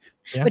 Okay.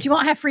 Yeah. But you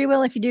won't have free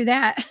will if you do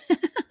that.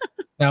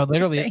 No,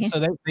 literally. So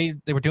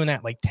they were doing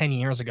that like 10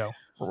 years ago,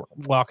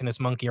 walking this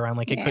monkey around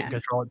like it couldn't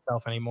control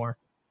itself anymore.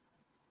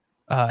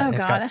 Oh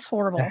God, that's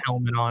horrible. The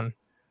helmet on.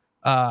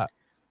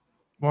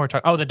 What we're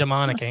talking? Oh, the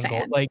demonic angle.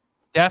 Sad. Like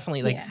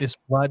definitely like this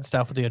blood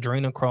stuff with the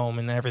adrenochrome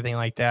and everything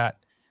like that.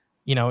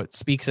 You know, it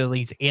speaks of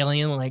these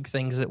alien-like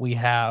things that we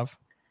have,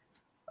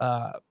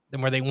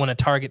 and where they want to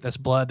target this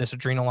blood, this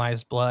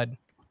adrenalized blood,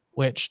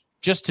 which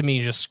just to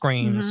me just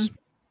screams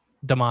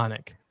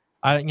demonic.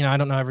 I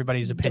don't know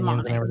everybody's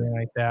opinions and everything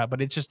like that,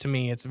 but it's just, to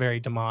me, it's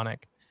very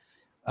demonic.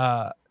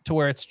 To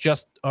where it's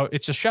just,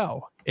 it's a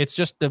show. It's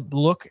just to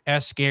look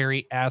as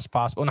scary as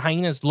possible. And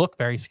hyenas look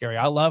very scary.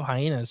 I love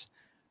hyenas,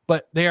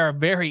 but they are a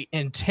very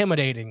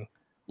intimidating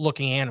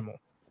looking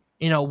animal.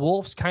 You know,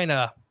 wolves kind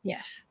of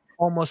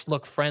almost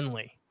look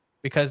friendly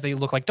because they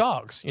look like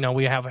dogs. You know,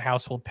 we have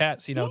household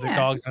pets, you know, the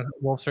dogs and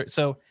wolves are,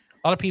 so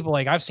a lot of people,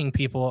 like I've seen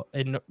people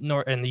in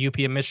the UP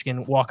of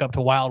Michigan walk up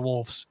to wild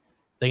wolves,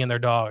 they and their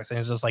dogs, and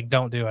it's just like,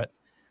 don't do it.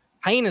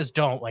 Hyenas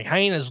don't. Like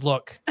hyenas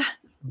look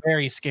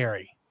very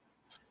scary.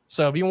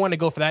 So if you want to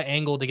go for that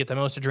angle to get the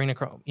most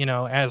adrenochrome, you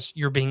know, as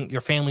your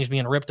family's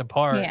being ripped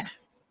apart,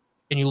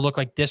 and you look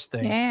like this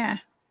thing. Yeah.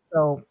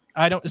 So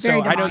I don't.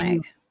 Very demonic. I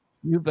know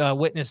you've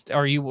witnessed,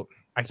 or you.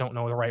 I don't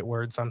know the right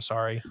words. I'm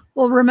sorry.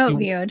 Well, remote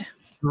viewed.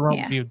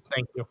 Remote viewed.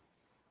 Thank you.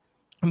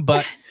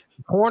 But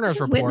the coroner's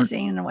report.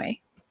 Witnessing in a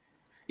way.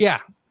 Yeah,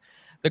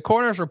 the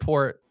coroner's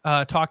report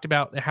talked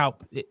about how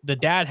the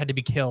dad had to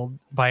be killed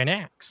by an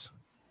axe,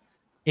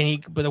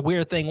 and but the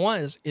weird thing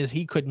is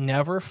he could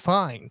never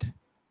find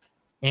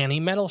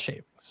any metal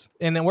shavings,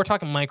 and then we're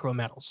talking micro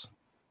metals.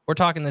 We're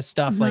talking this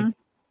stuff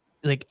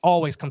like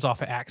always comes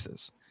off of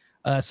axes.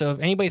 So if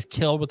anybody's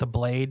killed with a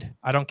blade,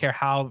 I don't care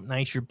how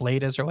nice your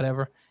blade is or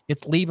whatever,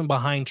 it's leaving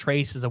behind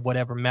traces of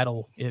whatever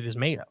metal it is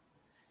made of.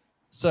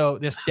 So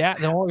this dad,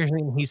 the only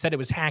reason he said it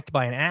was hacked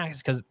by an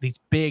axe because these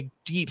big,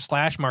 deep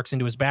slash marks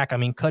into his back. I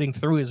mean, cutting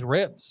through his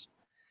ribs.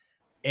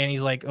 And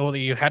he's like, "Oh,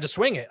 you had to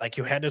swing it. Like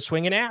you had to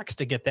swing an axe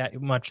to get that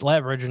much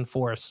leverage and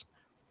force,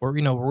 or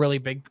really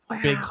big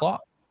claw."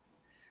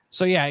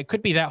 So yeah, it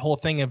could be that whole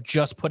thing of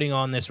just putting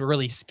on this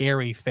really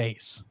scary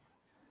face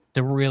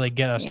to really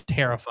get us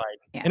terrified,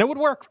 and it would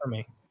work for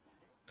me.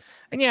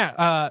 And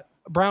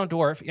brown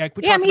dwarf.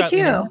 Me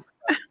too.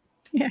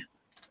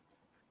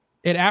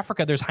 In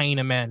Africa, there's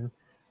hyena men,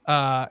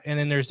 and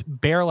then there's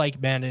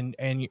bear-like men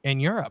in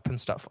Europe and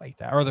stuff like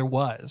that. Or there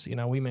was. You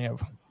know, we may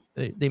have.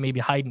 They may be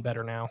hiding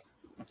better now.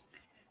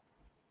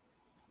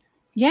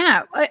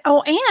 Yeah.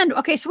 Oh, and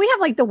okay, so we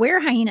have like the were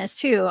hyenas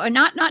too.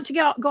 Not to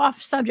go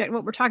off subject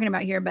what we're talking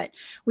about here, but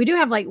we do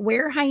have like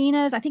were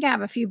hyenas. I think I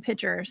have a few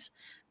pictures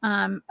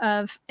of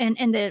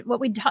the what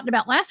we talked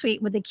about last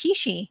week with the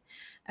kishi.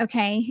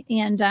 Okay,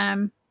 and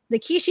the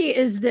kishi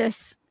is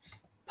this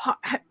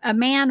a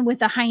man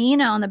with a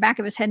hyena on the back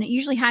of his head, and it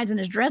usually hides in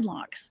his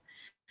dreadlocks.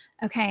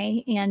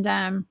 Okay,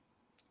 and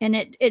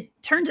it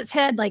turns its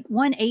head like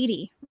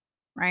 180,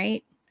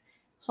 right?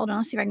 Hold on,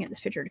 let's see if I can get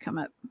this picture to come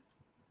up.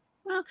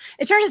 Well,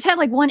 it turns its head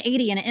like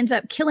 180, and it ends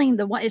up killing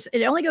the one.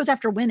 It only goes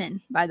after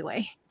women, by the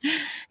way,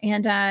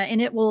 and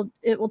it will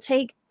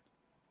take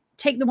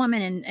the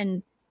woman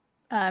and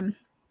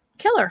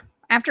kill her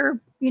after,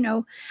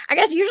 I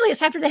guess usually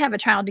it's after they have a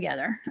child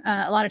together.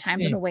 A lot of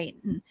times it'll wait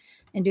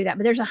and do that.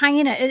 But there's a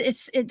hyena.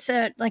 It's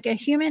like a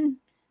human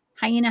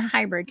hyena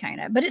hybrid kind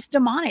of, but it's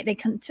demonic. They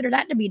consider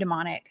that to be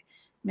demonic,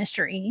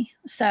 Mr. E.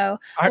 So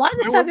a lot of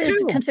the stuff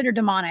is considered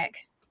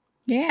demonic.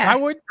 Yeah, I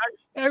would.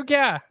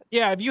 Yeah.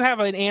 If you have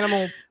an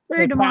animal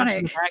very demonic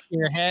in the back of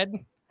your head,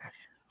 and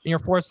you're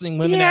forcing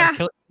women to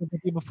kill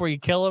you before you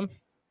kill them,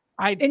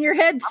 And your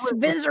head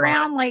spins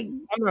around like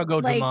I'm gonna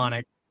go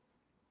demonic.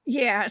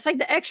 Yeah, it's like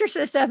the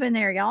Exorcist up in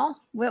there, y'all.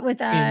 With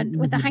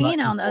the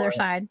hyena on the other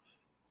side.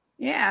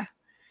 Yeah.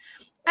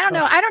 I don't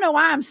know. I don't know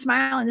why I'm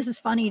smiling. This is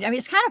funny. I mean,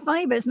 it's kind of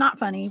funny, but it's not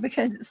funny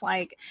because it's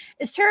like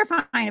it's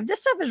terrifying. If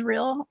this stuff is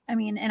real, I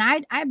mean, and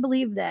I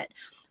believe that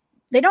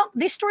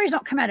these stories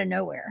don't come out of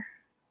nowhere.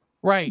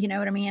 Right. You know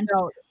what I mean?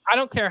 No, I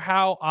don't care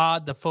how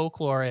odd the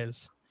folklore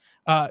is.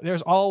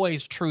 There's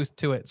always truth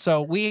to it.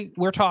 So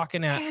we're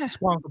talking at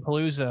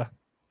Squonkapalooza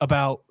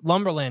about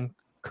Lumberland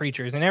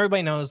creatures, and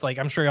everybody knows, like,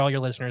 I'm sure all your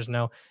listeners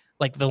know,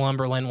 like, the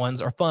Lumberland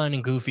ones are fun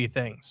and goofy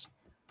things.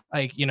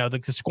 Like, you know, the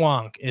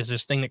squonk is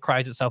this thing that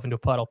cries itself into a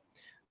puddle.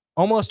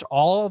 Almost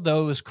all of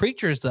those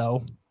creatures,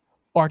 though,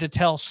 are to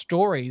tell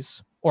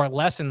stories or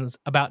lessons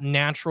about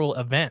natural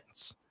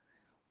events,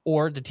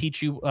 or to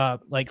teach you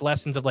like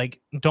lessons of like,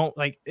 don't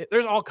like,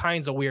 there's all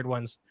kinds of weird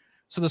ones.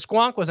 So the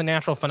squonk was a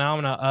natural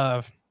phenomena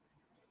of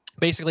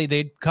basically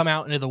they'd come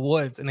out into the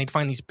woods and they'd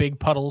find these big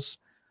puddles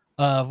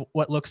of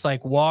what looks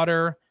like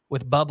water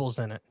with bubbles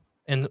in it.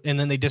 And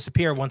then they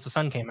disappear once the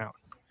sun came out.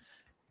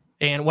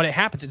 And what it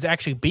happens is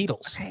actually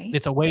beetles. Okay.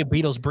 It's a way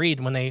beetles breed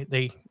when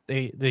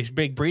these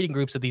big breeding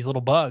groups of these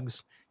little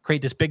bugs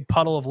create this big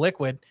puddle of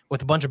liquid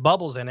with a bunch of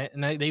bubbles in it.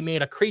 And they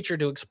made a creature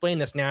to explain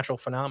this natural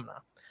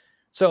phenomena.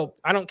 So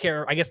I don't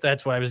care. I guess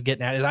that's what I was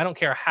getting at, is I don't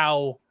care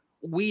how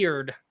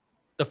weird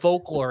the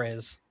folklore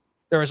is.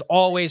 There is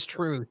always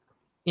truth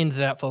into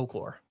that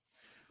folklore.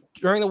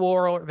 During the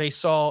war, they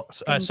sewed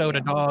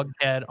a dog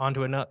head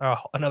onto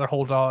another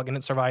whole dog, and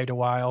it survived a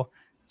while.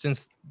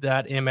 Since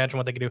that, imagine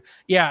what they could do.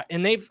 Yeah,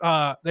 and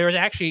there was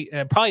actually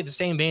probably the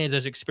same vein of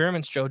those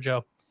experiments,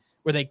 JoJo,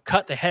 where they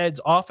cut the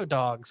heads off of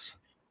dogs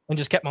and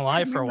just kept them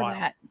alive for a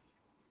while.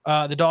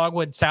 The dog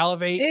would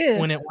salivate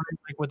when it wanted,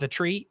 like, with a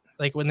treat.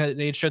 Like when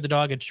they showed the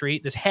dog a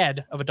treat, this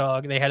head of a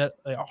dog, they had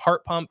a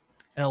heart pump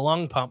and a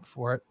lung pump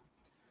for it.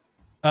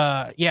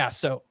 Yeah,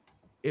 so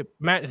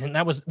and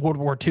that was World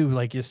War II,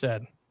 like you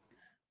said.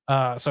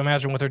 So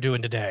imagine what they're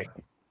doing today.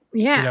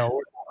 Yeah, you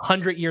know,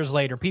 100 years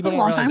later, people don't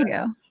realize a long time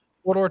ago.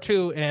 World War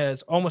II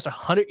is almost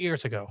 100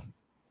 years ago.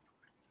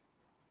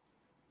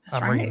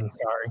 That's I'm right. reading.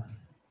 Sorry.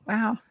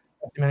 Wow.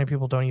 Many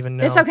people don't even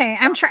know. It's okay.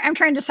 I'm trying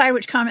to decide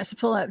which comments to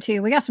pull up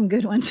too. We got some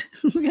good ones.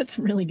 We got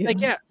some really good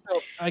ones. Yeah. So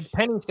like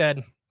Penny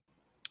said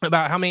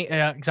about how many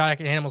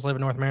exotic animals live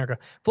in North America.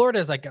 Florida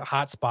is like a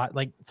hot spot.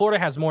 Like Florida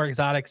has more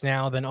exotics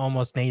now than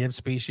almost native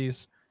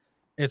species.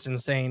 It's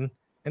insane.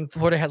 And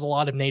Florida has a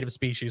lot of native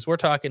species. We're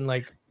talking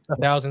like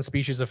 1,000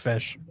 species of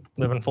fish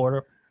live in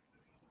Florida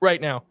right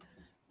now.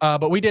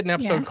 But we did an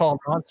episode called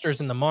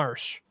Monsters in the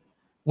Marsh,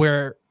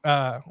 where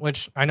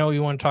which I know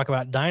you want to talk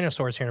about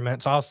dinosaurs here in a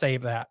minute, so I'll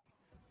save that.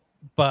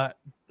 But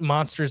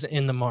Monsters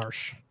in the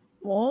Marsh.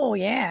 Oh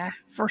yeah,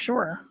 for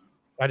sure.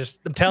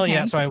 I'm telling you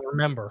that so I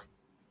remember.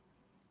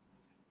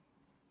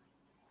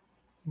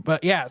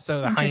 But yeah,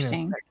 so the hyenas.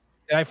 Did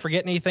I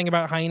forget anything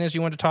about hyenas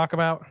you want to talk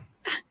about?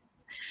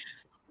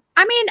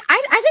 I mean,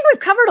 I think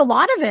we've covered a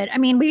lot of it. I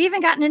mean, we've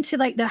even gotten into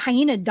like the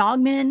Hyena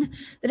Dogman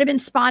that have been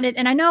spotted.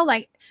 And I know,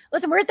 like,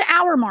 listen, we're at the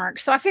hour mark.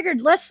 So I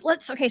figured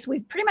okay, so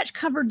we've pretty much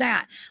covered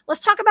that. Let's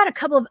talk about a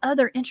couple of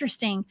other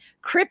interesting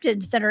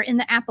cryptids that are in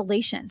the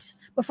Appalachians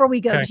before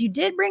we go. Because you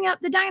did bring up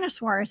the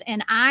dinosaurs,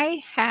 and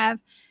I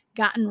have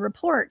gotten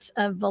reports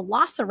of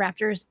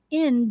velociraptors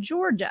in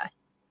Georgia.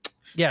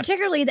 Yes.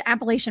 Particularly the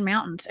Appalachian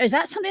Mountains. Is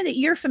that something that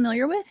you're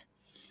familiar with?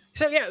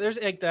 So yeah, there's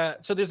like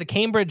there's a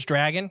Cambridge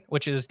dragon,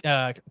 which is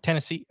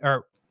Tennessee,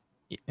 or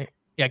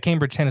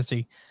Cambridge,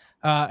 Tennessee,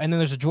 and then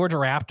there's a Georgia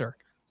raptor.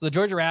 So the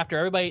Georgia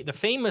raptor, the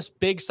famous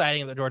big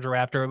sighting of the Georgia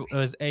raptor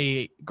was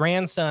a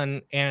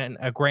grandson and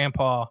a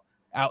grandpa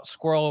out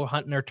squirrel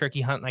hunting or turkey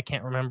hunting, I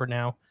can't remember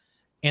now,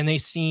 and they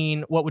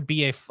seen what would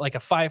be a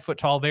 5 foot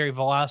tall, very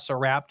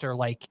velociraptor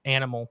like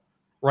animal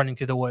running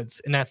through the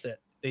woods, and that's it.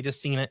 They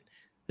just seen it.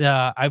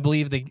 I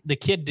believe the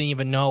kid didn't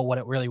even know what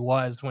it really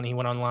was when he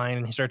went online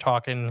and he started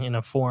talking in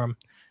a forum.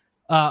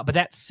 But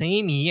that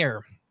same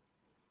year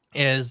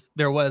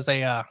there was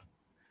a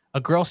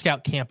Girl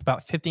Scout camp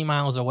about 50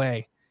 miles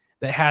away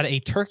that had a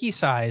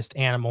turkey-sized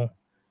animal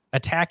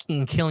attacking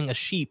and killing a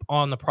sheep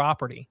on the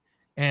property.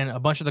 And a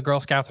bunch of the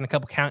Girl Scouts and a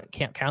couple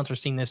camp counselors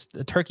seen this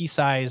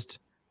turkey-sized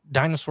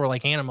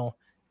dinosaur-like animal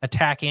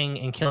attacking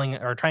and killing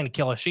or trying to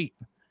kill a sheep.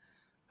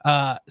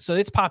 So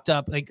it's popped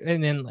up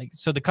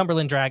so the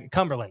Cumberland,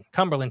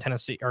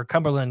 Tennessee, or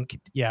Cumberland.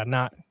 Yeah.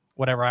 Not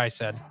whatever I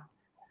said.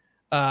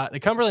 The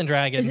Cumberland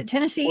dragon. Is it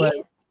Tennessee?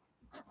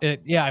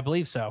 Yeah, I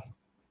believe so.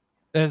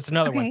 There's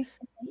another one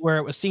where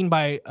it was seen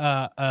by,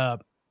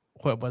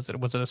 what was it?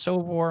 Was it a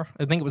Civil War?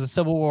 I think it was a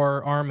Civil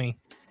War army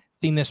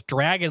seen this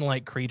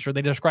dragon-like creature.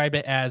 They described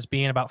it as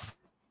being about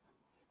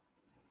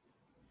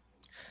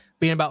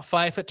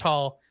 5 foot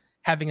tall,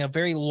 having a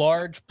very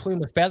large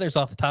plume of feathers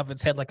off the top of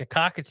its head like a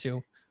cockatoo,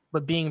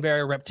 but being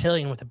very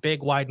reptilian with a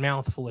big wide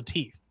mouth full of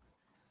teeth.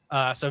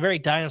 So a very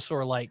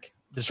dinosaur-like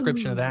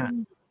description of that.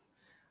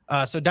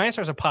 So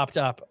dinosaurs have popped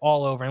up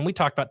all over, and we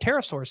talked about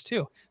pterosaurs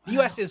too. The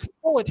U.S. is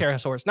full of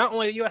pterosaurs. Not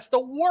only the U.S., the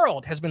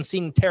world has been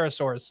seeing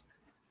pterosaurs.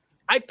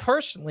 I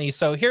personally,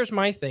 so here's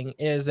my thing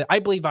is that I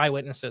believe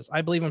eyewitnesses.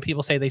 I believe when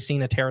people say they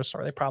seen a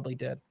pterosaur, they probably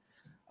did.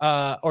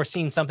 Or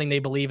seen something they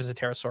believe is a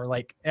pterosaur.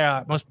 Like,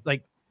 most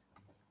like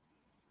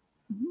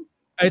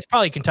it's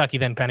probably Kentucky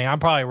then, Penny. I'm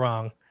probably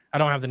wrong. I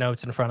don't have the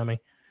notes in front of me.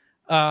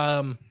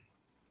 What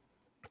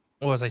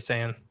was I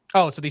saying?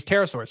 Oh, so these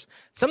pterosaurs,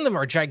 some of them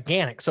are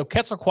gigantic. So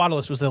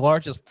Quetzalcoatlus was the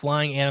largest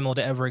flying animal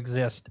to ever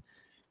exist.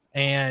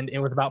 And it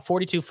was about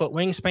 42-foot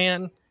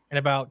wingspan and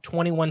about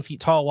 21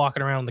 feet tall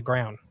walking around the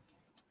ground.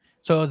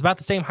 So it was about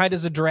the same height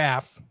as a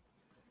giraffe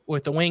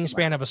with the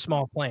wingspan of a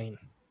small plane.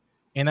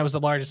 And that was the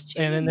largest.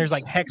 Jeez. And then there's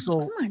like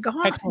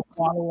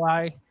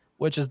Hexalquattuli,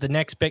 which is the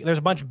next big. There's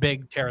a bunch of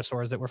big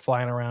pterosaurs that were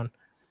flying around.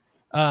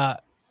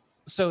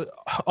 So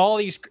all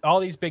these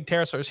big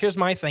pterosaurs. Here's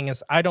my thing: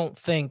 is I don't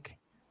think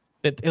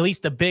that at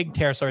least the big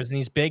pterosaurs and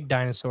these big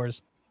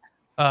dinosaurs,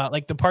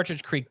 like the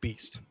Partridge Creek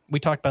beast, we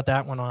talked about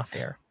that one off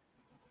air.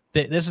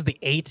 This is the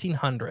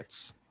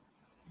 1800s.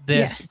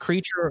 This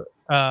creature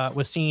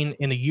was seen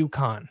in the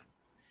Yukon.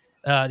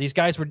 These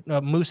guys were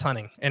moose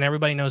hunting, and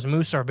everybody knows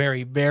moose are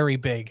very, very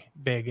big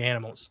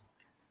animals.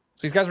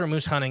 So these guys were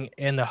moose hunting,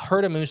 and the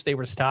herd of moose they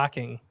were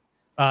stalking,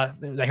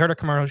 they heard a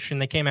commotion.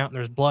 They came out, and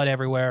there's blood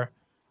everywhere.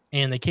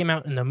 And they came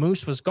out, and the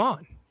moose was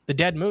gone. The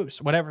dead moose,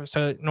 whatever.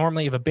 So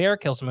normally if a bear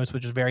kills a moose,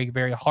 which is very,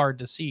 very hard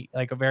to see,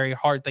 like a very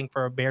hard thing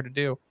for a bear to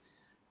do,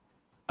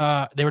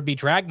 there would be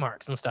drag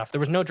marks and stuff. There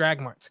was no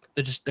drag marks.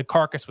 The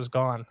carcass was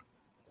gone.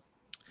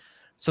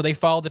 So they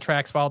followed the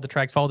tracks, followed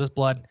this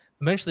blood.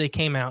 Eventually they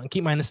came out, and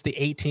keep in mind this is the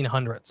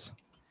 1800s.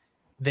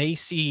 They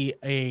see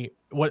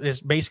what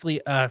is basically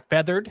a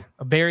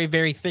very,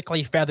 very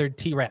thickly feathered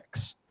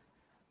T-Rex.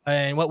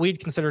 And what we'd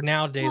consider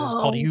nowadays is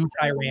called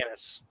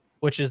Eutyrannus,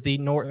 which is the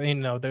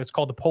it's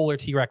called the polar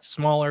T-Rex,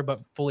 smaller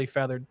but fully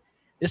feathered.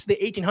 This is the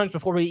 1800s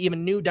before we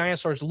even knew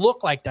dinosaurs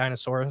look like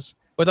dinosaurs.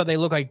 We thought they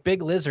looked like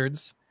big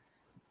lizards,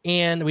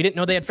 and we didn't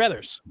know they had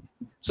feathers.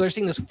 So they're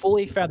seeing this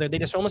fully feathered. They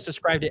just almost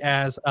described it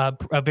as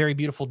a very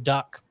beautiful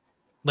duck,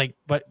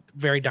 but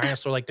very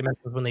dinosaur-like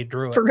dimensions when they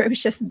drew it.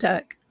 Ferocious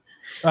duck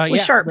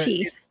with sharp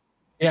teeth.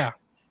 Yeah,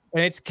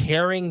 and it's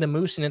carrying the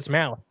moose in its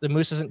mouth. The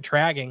moose isn't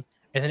dragging,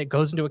 and then it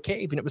goes into a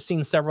cave, and it was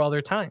seen several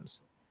other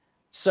times.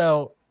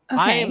 So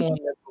I am one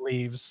that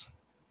believes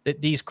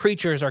that these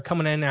creatures are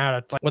coming in and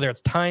out of, whether it's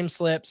time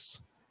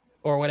slips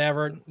or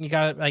whatever. You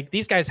got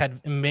these guys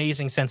had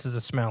amazing senses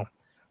of smell.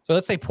 So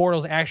let's say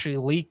portals actually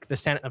leak the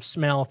scent of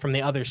smell from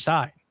the other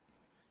side.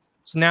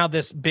 So now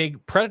this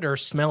big predator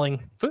is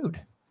smelling food.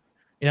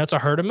 It's a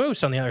herd of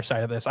moose on the other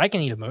side of this. I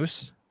can eat a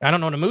moose. I don't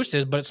know what a moose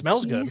is, but it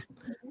smells good.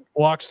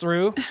 Walks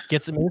through,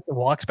 gets a moose, and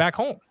walks back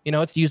home.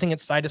 It's using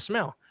its sight to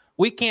smell.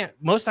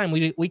 Most of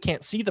the time we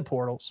can't see the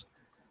portals.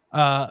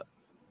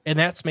 And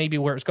that's maybe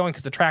where it's going,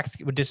 because the tracks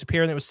would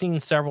disappear, and it was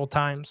seen several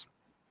times.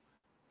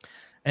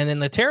 And then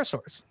the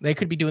pterosaurs, they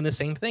could be doing the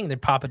same thing.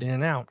 They'd pop it in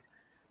and out.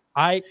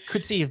 I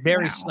could see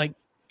very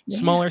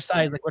smaller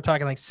size, like we're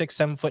talking like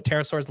 6-7 foot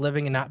pterosaurs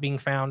living and not being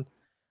found.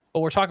 But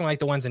we're talking like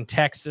the ones in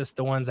Texas,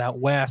 the ones out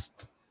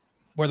west,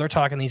 where they're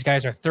talking these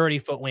guys are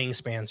 30-foot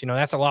wingspans.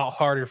 That's a lot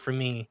harder for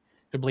me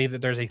to believe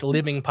that there's a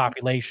living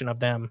population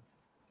of them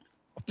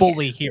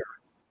fully here.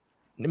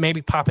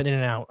 Maybe popping in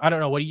and out. I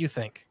don't know. What do you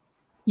think?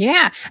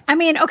 Yeah. I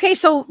mean, okay,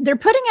 so they're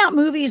putting out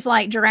movies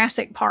like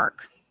Jurassic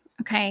Park.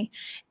 Okay.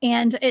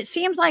 And it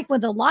seems like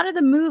with a lot of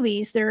the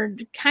movies, they're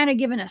kind of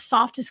giving a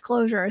soft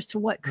disclosure as to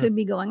what could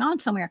be going on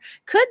somewhere.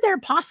 Could there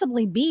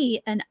possibly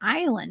be an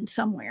island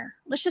somewhere?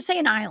 Let's just say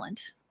an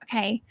island.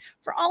 Okay.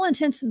 For all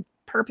intents and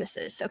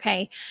purposes.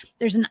 Okay.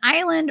 There's an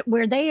island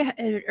where they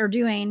are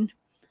doing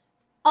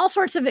all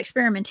sorts of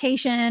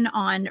experimentation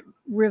on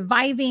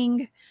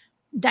reviving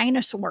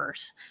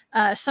dinosaurs,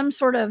 some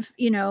sort of,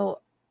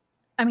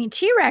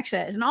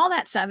 T-Rexes and all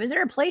that stuff. Is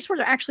there a place where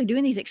they're actually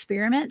doing these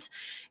experiments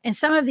and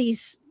some of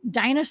these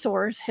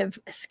dinosaurs have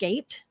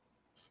escaped?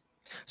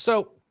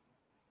 So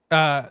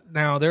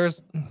now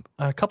there's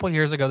a couple of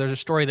years ago, there's a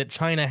story that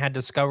China had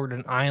discovered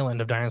an island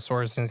of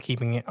dinosaurs and is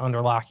keeping it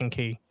under lock and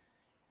key.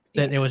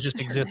 That it was just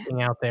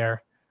existing out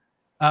there.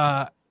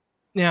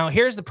 Now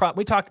here's the problem.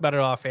 We talked about it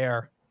off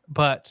air,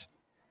 but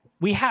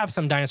we have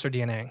some dinosaur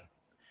DNA.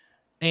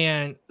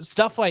 And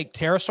stuff like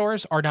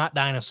pterosaurs are not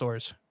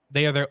dinosaurs.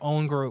 They are their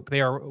own group.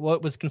 They are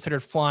what was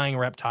considered flying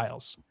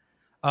reptiles,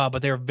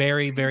 but they're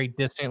very, very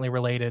distantly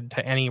related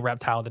to any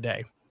reptile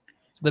today.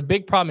 So the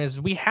big problem is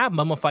we have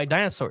mummified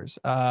dinosaurs.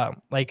 I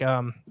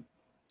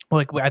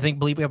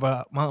believe we have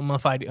a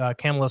mummified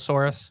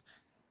Camelosaurus,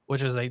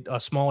 which is a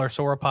smaller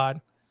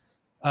sauropod.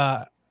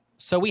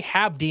 So we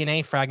have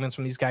DNA fragments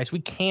from these guys.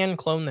 We can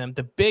clone them.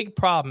 The big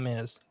problem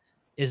is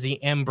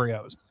the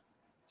embryos.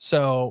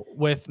 So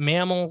with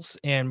mammals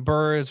and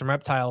birds and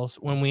reptiles,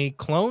 when we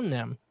clone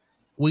them,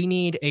 we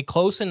need a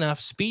close enough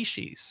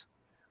species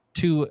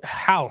to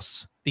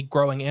house the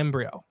growing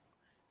embryo.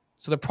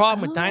 So the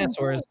problem with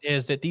dinosaurs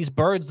is that these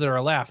birds that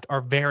are left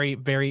are very,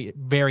 very,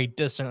 very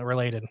distantly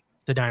related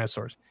to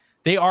dinosaurs.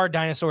 They are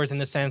dinosaurs in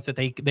the sense that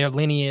their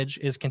lineage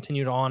is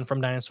continued on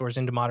from dinosaurs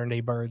into modern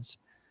day birds,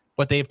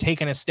 but they've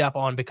taken a step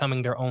on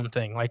becoming their own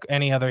thing, like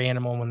any other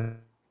animal.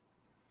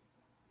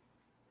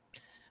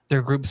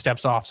 their group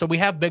steps off. So we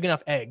have big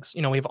enough eggs.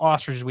 You know, we have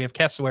ostriches, we have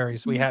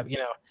cassowaries, we have, you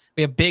know,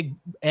 we have big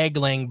egg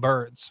laying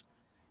birds.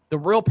 The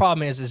real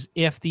problem is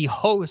if the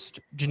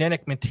host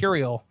genetic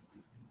material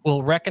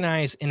will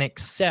recognize and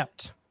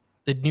accept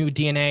the new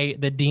DNA,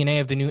 the DNA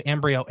of the new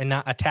embryo, and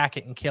not attack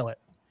it and kill it.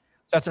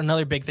 So that's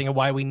another big thing of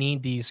why we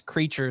need these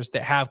creatures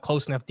that have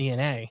close enough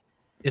DNA.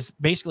 Is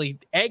basically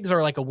eggs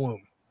are like a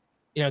womb.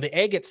 You know, the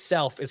egg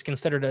itself is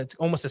considered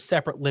almost a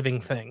separate living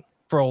thing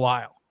for a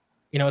while.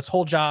 You know, its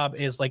whole job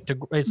is like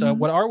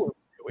what our wombs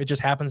do. It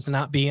just happens to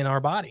not be in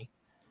our body.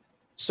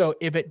 So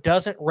if it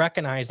doesn't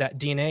recognize that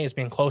DNA as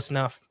being close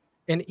enough,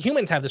 and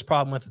humans have this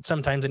problem with it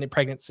sometimes in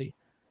pregnancy,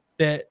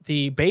 that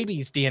the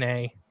baby's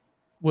DNA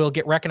will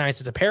get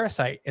recognized as a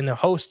parasite, and the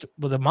host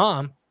with the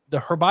mom,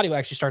 her body will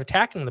actually start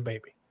attacking the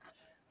baby.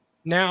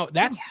 Now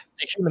that's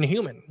the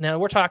human. Now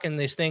we're talking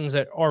these things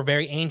that are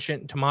very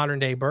ancient to modern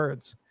day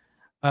birds.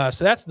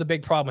 So that's the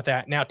big problem with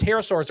that. Now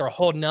pterosaurs are a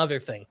whole nother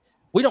thing.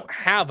 We don't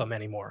have them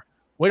anymore.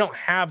 We don't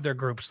have their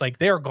groups. Like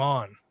they're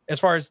gone as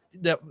far as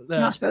the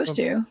not supposed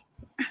to.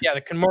 Yeah,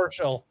 the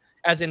commercial,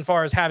 as in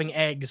far as having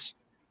eggs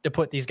to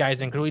put these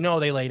guys in, because we know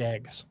they laid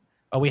eggs.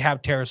 We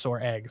have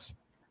pterosaur eggs.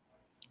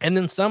 And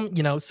then some,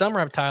 you know, some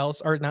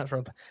reptiles are not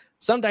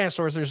some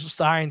dinosaurs, there's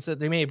signs that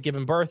they may have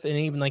given birth, and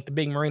even like the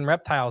big marine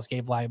reptiles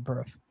gave live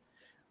birth.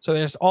 So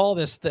there's all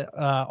this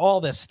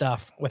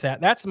stuff with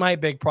that. That's my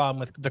big problem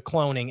with the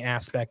cloning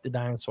aspect of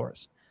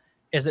dinosaurs,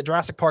 is that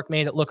Jurassic Park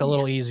made it look a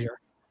little easier.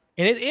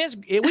 And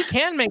we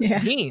can make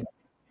genes.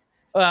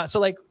 So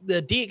like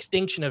the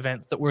de-extinction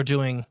events that we're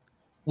doing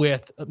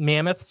with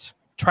mammoths,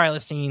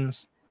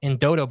 trilocines, and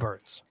dodo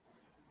birds,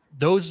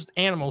 those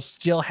animals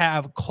still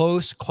have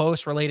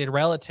close related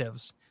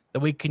relatives that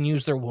we can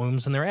use their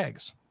wombs and their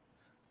eggs.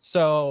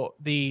 So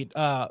the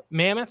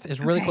mammoth is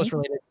really close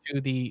related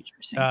to the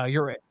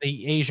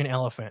Asian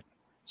elephant.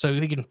 So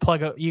you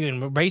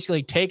can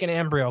basically take an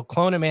embryo,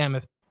 clone a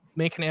mammoth,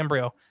 make an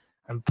embryo,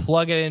 and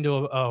plug it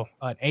into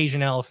an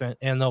Asian elephant,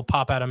 and they'll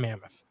pop out a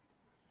mammoth.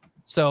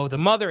 So the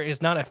mother is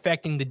not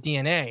affecting the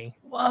DNA.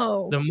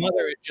 Whoa. The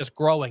mother is just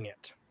growing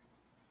it.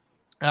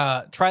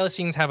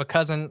 Trilocines have a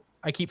cousin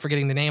I keep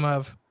forgetting the name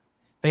of.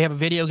 They have a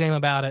video game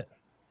about it.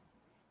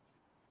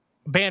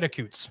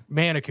 Bandicoots.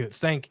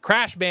 Thank you.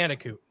 Crash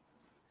Bandicoot.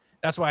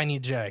 That's why I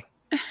need Jay.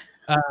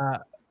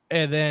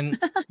 And then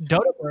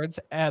dodo birds,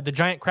 the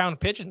giant crowned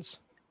pigeons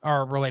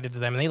are related to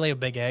them, and they lay a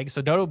big egg.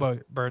 So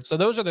dodo birds. So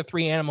those are the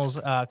three animals.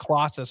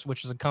 Colossus,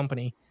 which is a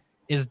company,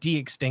 is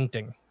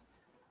de-extincting.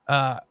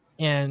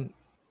 And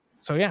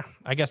so, yeah,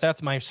 I guess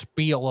that's my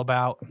spiel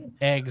about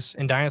eggs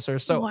and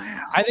dinosaurs. So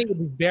I think it'd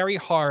be very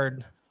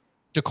hard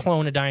to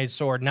clone a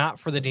dinosaur, not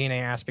for the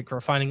DNA aspect, for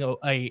finding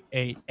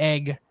a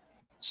egg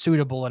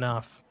suitable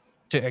enough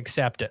to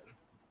accept it.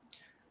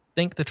 I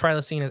think the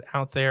trilocine is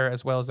out there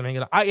as well as the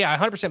megalodon. I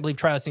 100% believe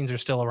trilocines are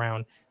still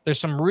around. There's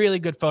some really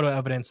good photo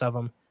evidence of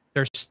them.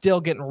 They're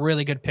still getting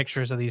really good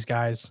pictures of these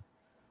guys.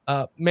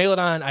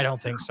 Megalodon, I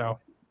don't think so.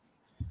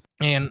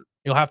 And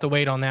you'll have to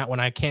wait on that one.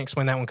 I can't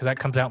explain that one because that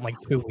comes out in like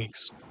 2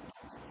 weeks.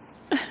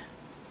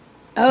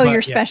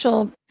 Your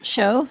special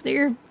show that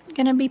you're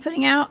going to be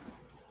putting out?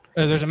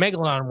 There's a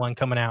megalodon one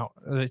coming out.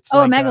 It's a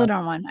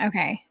megalodon one.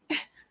 Okay.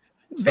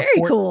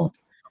 Very cool.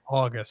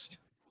 August.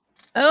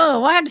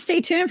 Oh, well, I have to stay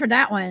tuned for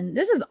that one.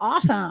 This is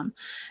awesome.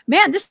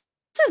 Man, this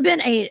has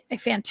been a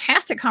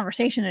fantastic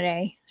conversation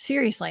today.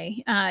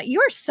 Seriously.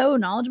 You are so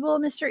knowledgeable,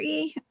 Mr.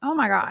 E. Oh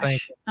my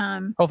gosh.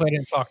 Hopefully I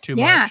didn't talk too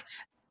much.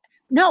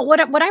 No, what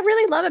I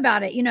really love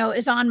about it,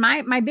 is on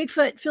my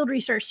Bigfoot field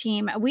research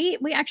team, we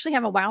actually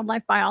have a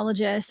wildlife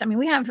biologist. I mean,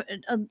 we have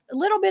a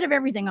little bit of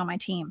everything on my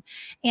team,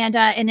 and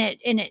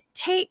it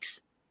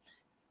takes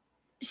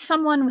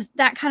someone with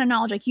that kind of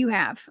knowledge like you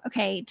have,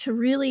 to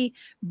really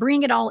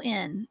bring it all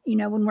in,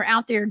 when we're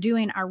out there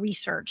doing our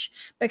research,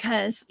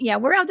 because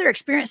we're out there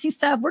experiencing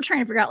stuff. We're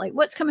trying to figure out like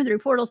what's coming through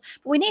portals,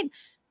 but we need,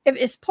 if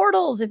it's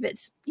portals, if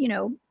it's,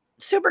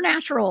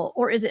 supernatural,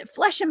 or is it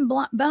flesh and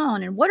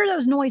bone, and what are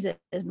those noises,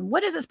 and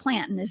what is this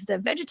plant, and is the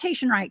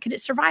vegetation right, could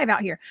it survive out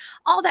here,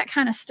 all that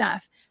kind of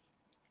stuff.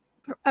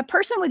 A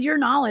person with your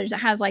knowledge that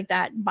has like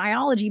that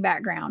biology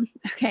background,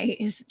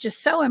 is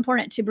just so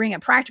important to bring a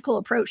practical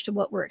approach to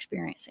what we're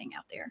experiencing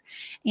out there,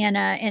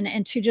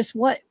 and to just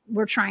what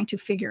we're trying to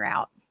figure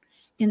out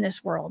in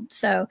this world.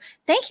 So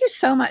thank you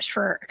so much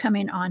for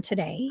coming on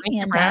today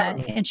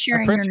and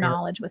sharing your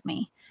knowledge with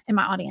me and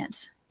my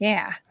audience.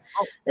 Yeah.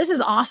 This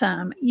is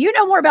awesome. You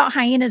know more about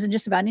hyenas than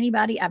just about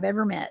anybody I've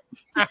ever met.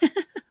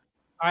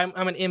 I'm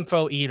an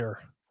info eater.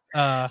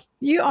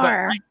 You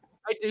are.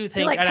 I do think,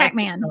 you're like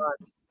Pac-Man.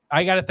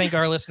 I got to thank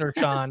our listener,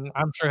 Sean.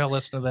 I'm sure he'll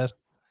listen to this.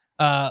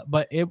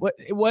 But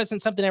it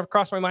wasn't something that ever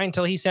crossed my mind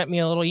until he sent me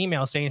a little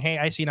email saying, "Hey,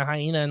 I seen a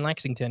hyena in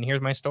Lexington.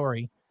 Here's my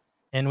story."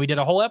 And we did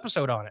a whole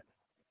episode on it.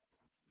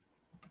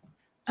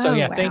 So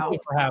thank you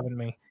for having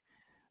me.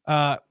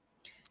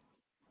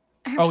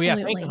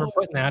 Absolutely. Thank you for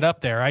putting that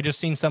up there. I just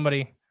seen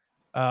somebody.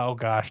 Oh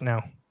gosh, no.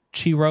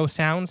 Chiro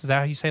sounds. Is that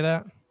how you say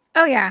that?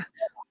 Oh yeah.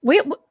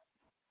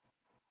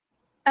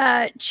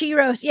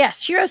 Chiro.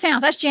 Yes, Chiro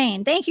sounds. That's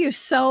Jane. Thank you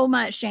so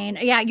much, Jane.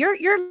 Yeah, your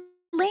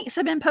links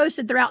have been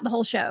posted throughout the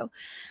whole show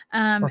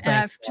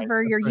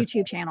for your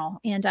YouTube channel.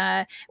 And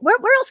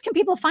where else can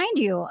people find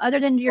you other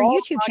than your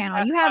YouTube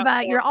channel? You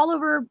have you're all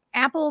over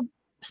Apple,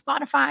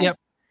 Spotify. Yep,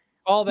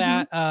 all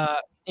that.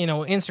 You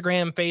know,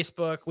 Instagram,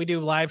 Facebook. We do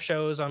live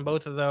shows on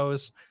both of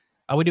those.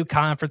 We do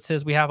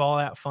conferences. We have all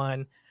that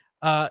fun.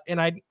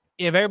 And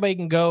if everybody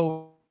can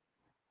go,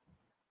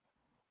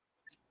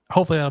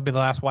 hopefully that'll be the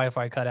last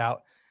Wi-Fi cut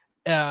out.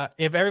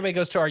 If everybody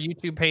goes to our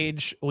YouTube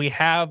page, we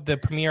have the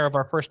premiere of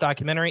our first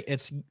documentary.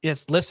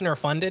 It's listener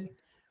funded,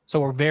 so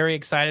we're very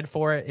excited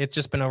for it. It's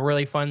just been a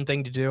really fun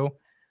thing to do.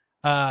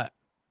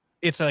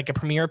 It's like a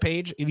premiere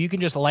page. If you can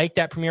just like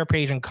that premiere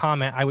page and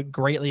comment, I would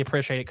greatly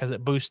appreciate it because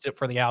it boosts it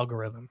for the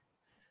algorithm.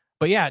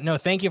 But yeah, no,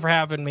 thank you for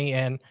having me.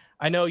 And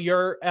I know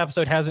your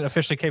episode hasn't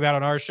officially came out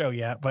on our show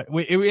yet, but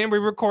we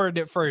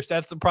recorded it first.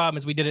 That's the problem,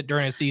 is we did it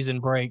during a season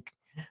break,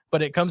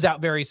 but it comes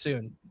out very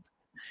soon.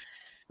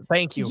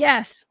 Thank you.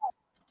 Yes.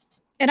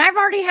 And I've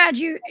already had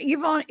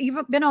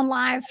you've been on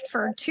live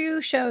for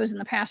 2 shows in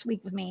the past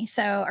week with me.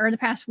 So, or the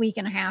past week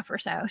and a half or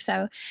so.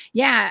 So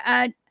yeah,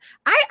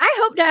 I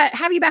hope to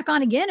have you back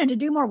on again and to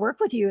do more work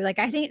with you. Like,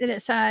 I think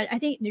that I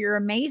think you're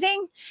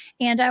amazing.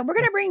 And we're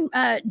going to bring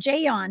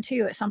Jay on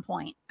too at some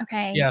point.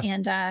 Okay. Yes.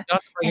 And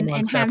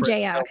have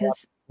Jay out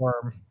because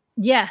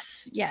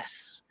yes.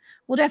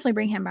 We'll definitely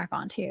bring him back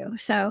on too.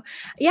 So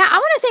yeah, I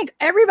want to thank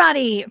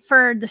everybody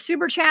for the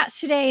super chats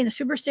today, the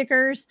super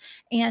stickers,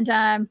 and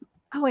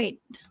oh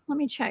wait, let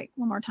me check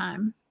one more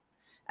time.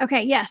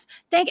 Okay, yes.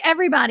 Thank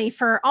everybody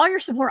for all your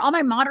support, all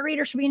my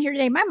moderators for being here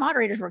today. My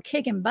moderators were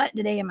kicking butt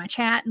today in my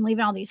chat and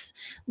leaving all these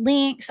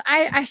links.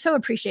 I so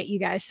appreciate you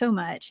guys so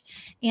much.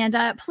 And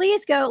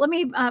please go, let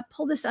me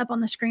pull this up on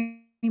the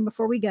screen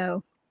before we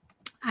go.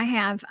 I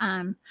have,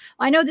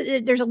 I know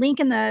that there's a link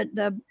in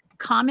the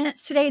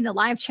comments today in the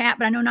live chat,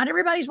 but I know not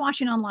everybody's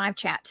watching on live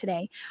chat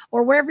today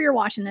or wherever you're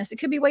watching this. It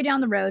could be way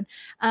down the road,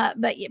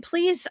 but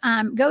please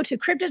go to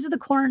Cryptids of the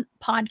Corn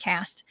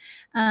podcast.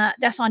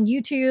 That's on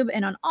YouTube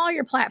and on all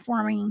your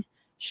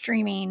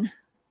streaming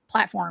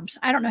platforms.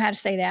 I don't know how to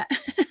say that.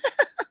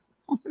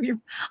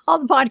 all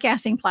the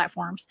podcasting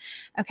platforms.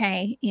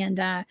 Okay.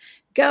 And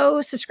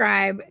go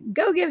subscribe,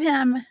 go give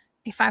him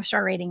a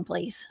 5-star rating,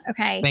 please.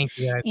 Okay. Thank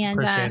you. I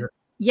appreciate it.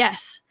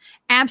 Yes,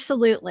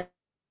 absolutely.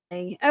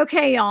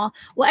 Okay, y'all.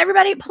 Well,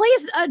 everybody,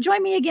 please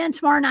join me again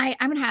tomorrow night.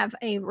 I'm going to have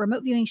a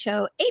remote viewing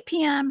show, 8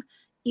 p.m.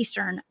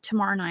 Eastern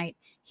tomorrow night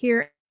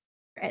here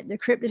at the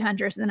Cryptid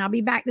Huntress. And then I'll be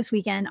back this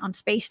weekend on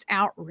Spaced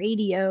Out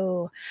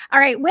Radio. All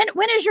right.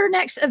 When is your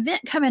next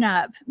event coming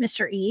up,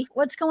 Mr. E?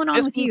 What's going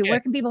on with you?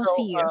 Where can people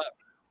see you?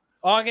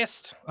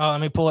 August.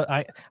 Let me pull it.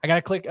 I got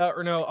to click.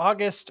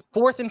 August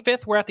 4th and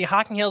 5th. We're at the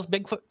Hocking Hills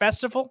Bigfoot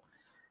Festival.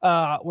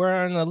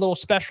 We're in a little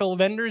special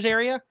vendors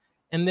area.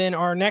 And then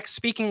our next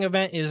speaking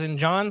event is in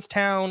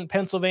Johnstown,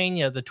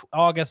 Pennsylvania,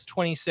 August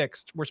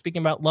 26th. We're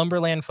speaking about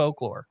lumberland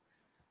folklore.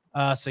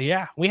 So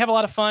yeah, we have a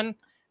lot of fun.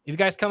 If you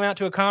guys come out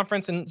to a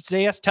conference and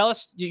tell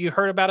us you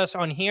heard about us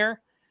on here,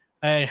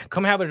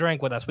 come have a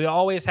drink with us. We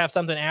always have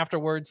something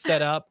afterwards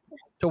set up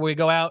to where we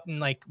go out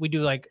and we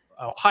do like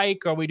a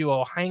hike or we do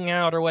a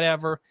hangout or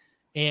whatever.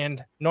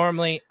 And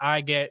normally I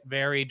get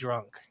very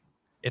drunk.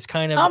 It's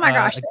kind of, oh my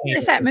gosh,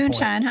 it's that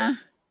moonshine, huh?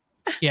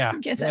 Yeah,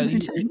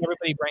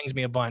 everybody brings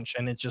me a bunch,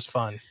 and it's just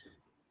fun.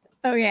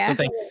 Oh yeah,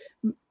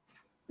 so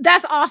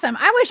that's awesome.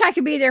 I wish I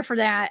could be there for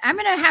that. I'm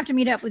gonna have to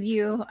meet up with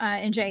you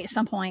and Jay at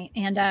some point,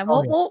 and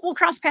we'll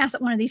cross paths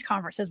at one of these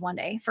conferences one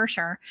day for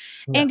sure,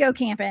 and go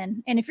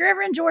camping. And if you're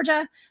ever in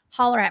Georgia,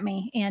 holler at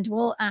me, and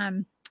we'll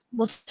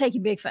take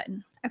you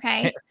bigfooting.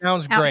 Okay,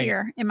 sounds out great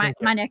here in my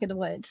neck of the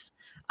woods.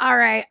 All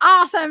right.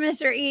 Awesome,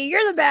 Mr. E.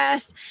 You're the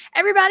best.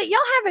 Everybody, y'all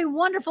have a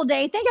wonderful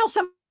day. Thank y'all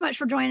so much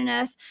for joining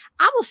us.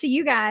 I will see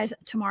you guys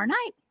tomorrow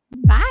night.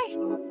 Bye.